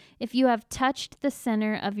know if you have touched the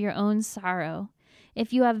center of your own sorrow,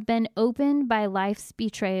 if you have been opened by life's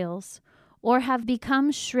betrayals, or have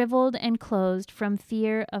become shriveled and closed from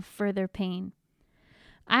fear of further pain.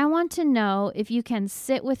 I want to know if you can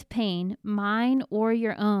sit with pain, mine or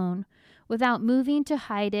your own, without moving to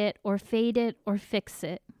hide it or fade it or fix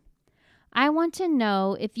it. I want to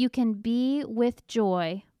know if you can be with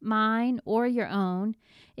joy, mine or your own,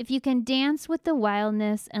 if you can dance with the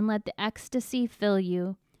wildness and let the ecstasy fill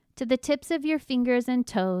you, to the tips of your fingers and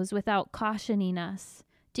toes without cautioning us,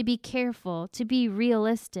 to be careful, to be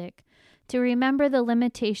realistic, to remember the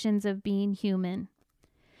limitations of being human.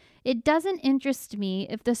 It doesn't interest me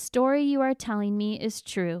if the story you are telling me is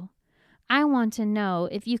true. I want to know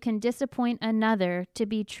if you can disappoint another to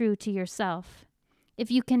be true to yourself. If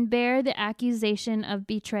you can bear the accusation of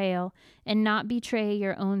betrayal and not betray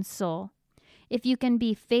your own soul. If you can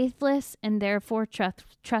be faithless and therefore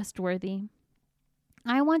trustworthy.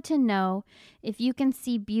 I want to know if you can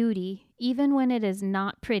see beauty, even when it is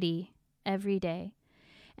not pretty, every day.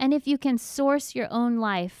 And if you can source your own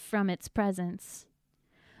life from its presence.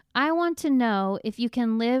 I want to know if you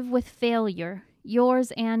can live with failure,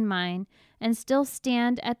 yours and mine, and still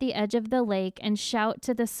stand at the edge of the lake and shout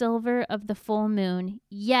to the silver of the full moon,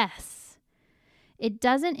 yes! It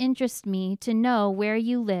doesn't interest me to know where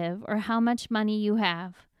you live or how much money you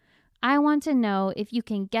have. I want to know if you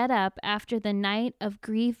can get up after the night of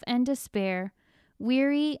grief and despair,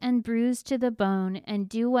 weary and bruised to the bone, and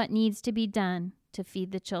do what needs to be done to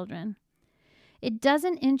feed the children. It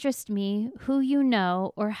doesn't interest me who you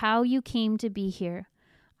know or how you came to be here.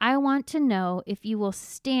 I want to know if you will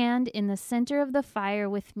stand in the center of the fire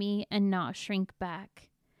with me and not shrink back.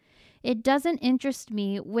 It doesn't interest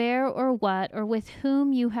me where or what or with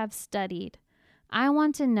whom you have studied. I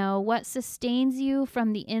want to know what sustains you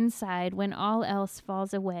from the inside when all else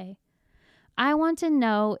falls away. I want to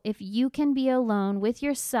know if you can be alone with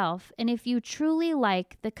yourself and if you truly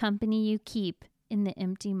like the company you keep in the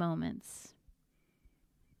empty moments.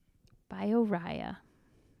 By Oriah.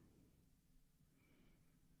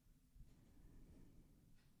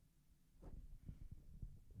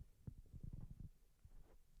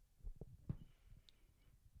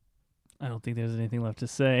 I don't think there's anything left to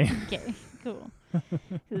say. Okay, cool.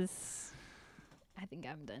 'Cause I think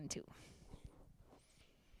I'm done too.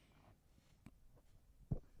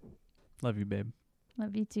 Love you, babe.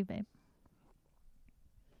 Love you too, babe.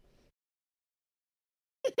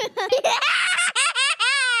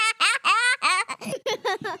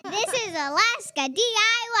 This is Alaska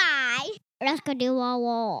DIY. Alaska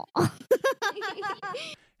DIY.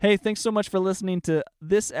 Hey, thanks so much for listening to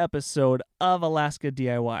this episode of Alaska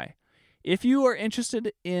DIY. If you are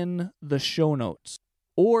interested in the show notes,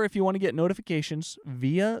 or if you want to get notifications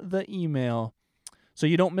via the email so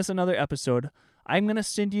you don't miss another episode, I'm going to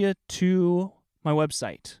send you to my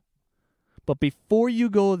website. But before you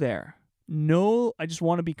go there, I just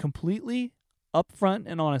want to be completely upfront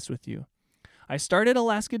and honest with you. I started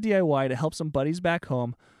Alaska DIY to help some buddies back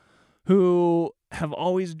home who have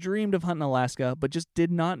always dreamed of hunting Alaska, but just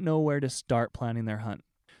did not know where to start planning their hunt.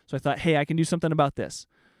 So I thought, hey, I can do something about this.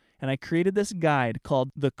 And I created this guide called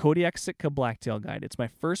the Kodiak Sitka Blacktail Guide. It's my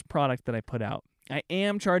first product that I put out. I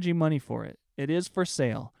am charging money for it. It is for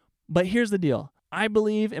sale. But here's the deal. I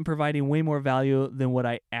believe in providing way more value than what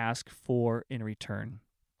I ask for in return.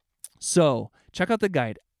 So check out the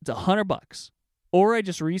guide. It's $100. Or I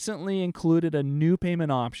just recently included a new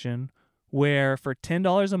payment option where for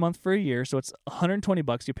 $10 a month for a year, so it's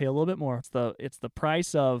 $120, you pay a little bit more. It's the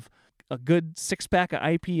price of a good 6-pack of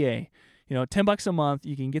IPA. $10 a month,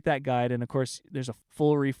 you can get that guide, and of course, there's a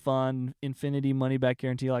full refund, infinity money back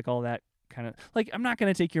guarantee, like all that kind of. Like, I'm not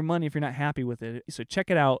going to take your money if you're not happy with it. So check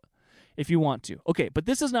it out if you want to. Okay, but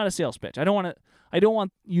this is not a sales pitch. I don't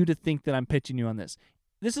want you to think that I'm pitching you on this.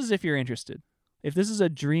 This is if you're interested. If this is a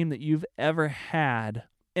dream that you've ever had,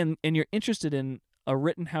 and you're interested in a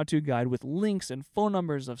written how-to guide with links and phone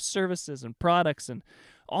numbers of services and products and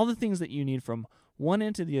all the things that you need from one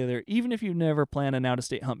end to the other, even if you've never planned an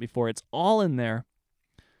out-of-state hunt before, it's all in there.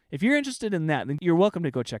 If you're interested in that, then you're welcome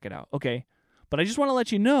to go check it out, okay? But I just want to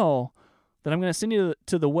let you know that I'm going to send you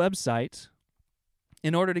to the website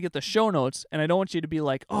in order to get the show notes, and I don't want you to be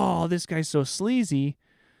like, oh, this guy's so sleazy.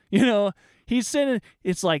 He's sending,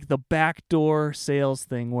 it's like the backdoor sales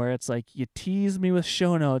thing where it's like you tease me with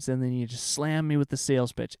show notes and then you just slam me with the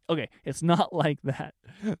sales pitch. Okay, it's not like that.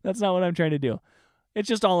 That's not what I'm trying to do. It's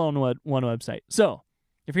just all on one website. So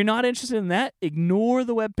if you're not interested in that, ignore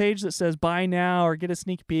the webpage that says buy now or get a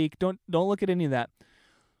sneak peek. Don't look at any of that.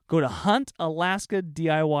 Go to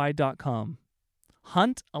huntalaskadiy.com.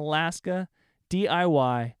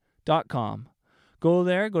 huntalaskadiy.com. Go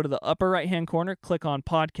there, go to the upper right-hand corner, click on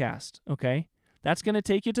podcast, okay? That's going to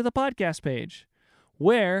take you to the podcast page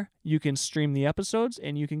where you can stream the episodes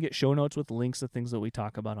and you can get show notes with links to things that we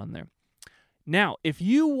talk about on there. Now, if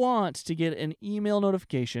you want to get an email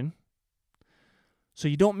notification so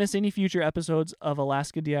you don't miss any future episodes of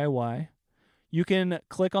Alaska DIY, you can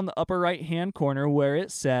click on the upper right-hand corner where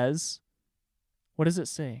it says, what does it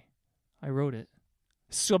say? I wrote it.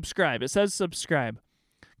 Subscribe. It says subscribe.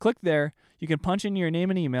 Click there. You can punch in your name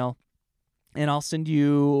and email, and I'll send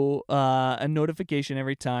you a notification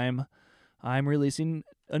every time I'm releasing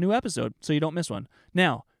a new episode so you don't miss one.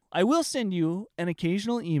 Now, I will send you an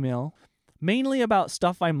occasional email, mainly about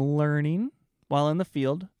stuff I'm learning while in the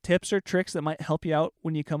field, tips or tricks that might help you out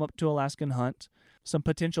when you come up to Alaskan hunt, some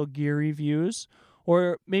potential gear reviews,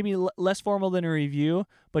 or maybe less formal than a review,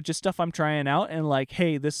 but just stuff I'm trying out and like,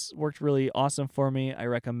 hey, this worked really awesome for me. I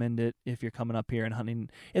recommend it if you're coming up here and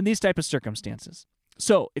hunting in these type of circumstances.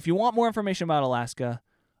 So if you want more information about Alaska,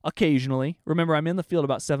 occasionally, remember I'm in the field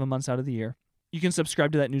about 7 months out of the year, you can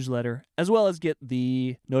subscribe to that newsletter as well as get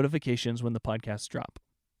the notifications when the podcasts drop.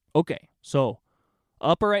 Okay, so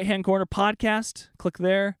upper right-hand corner podcast, click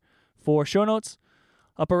there for show notes.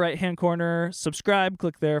 Upper right-hand corner, subscribe,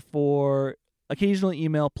 click there for occasional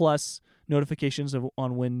email plus notifications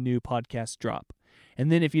on when new podcasts drop. And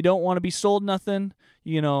then if you don't want to be sold nothing,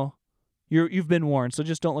 you've been warned. So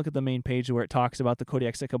just don't look at the main page where it talks about the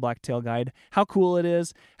Kodiak Sitka Blacktail Guide, how cool it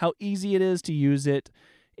is, how easy it is to use it,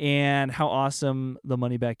 and how awesome the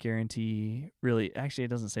money back guarantee really, actually it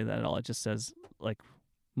doesn't say that at all. It just says like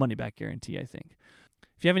money back guarantee, I think.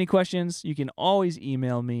 If you have any questions, you can always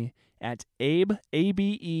email me at abe,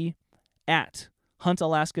 at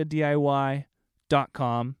huntalaskadiy.com.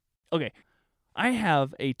 Okay, I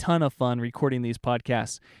have a ton of fun recording these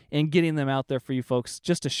podcasts and getting them out there for you folks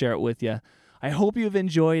just to share it with you. I hope you've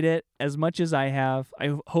enjoyed it as much as I have.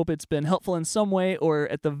 I hope it's been helpful in some way, or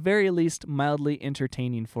at the very least mildly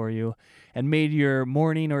entertaining for you, and made your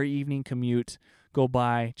morning or evening commute go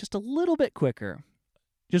by just a little bit quicker.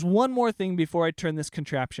 Just one more thing before I turn this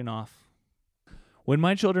contraption off. When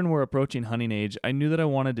my children were approaching hunting age, I knew that I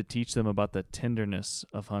wanted to teach them about the tenderness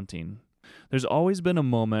of hunting. There's always been a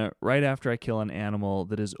moment right after I kill an animal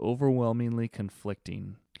that is overwhelmingly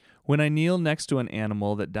conflicting. When I kneel next to an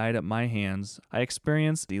animal that died at my hands, I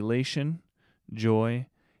experience elation, joy,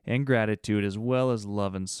 and gratitude, as well as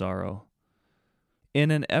love and sorrow.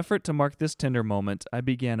 In an effort to mark this tender moment, I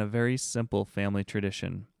began a very simple family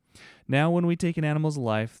tradition. Now, when we take an animal's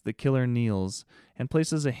life, the killer kneels and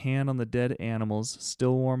places a hand on the dead animal's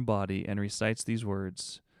still warm body and recites these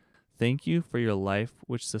words: "Thank you for your life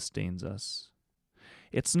which sustains us."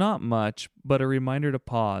 It's not much, but a reminder to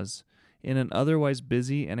pause in an otherwise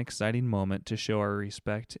busy and exciting moment to show our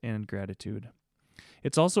respect and gratitude.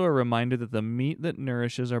 It's also a reminder that the meat that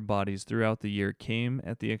nourishes our bodies throughout the year came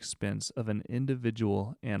at the expense of an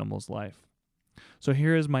individual animal's life. So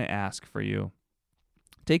here is my ask for you.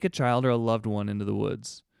 Take a child or a loved one into the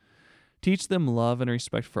woods. Teach them love and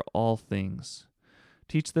respect for all things.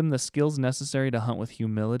 Teach them the skills necessary to hunt with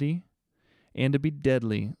humility and to be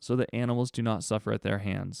deadly so that animals do not suffer at their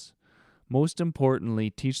hands. Most importantly,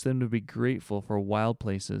 teach them to be grateful for wild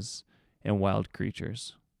places and wild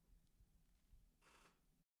creatures.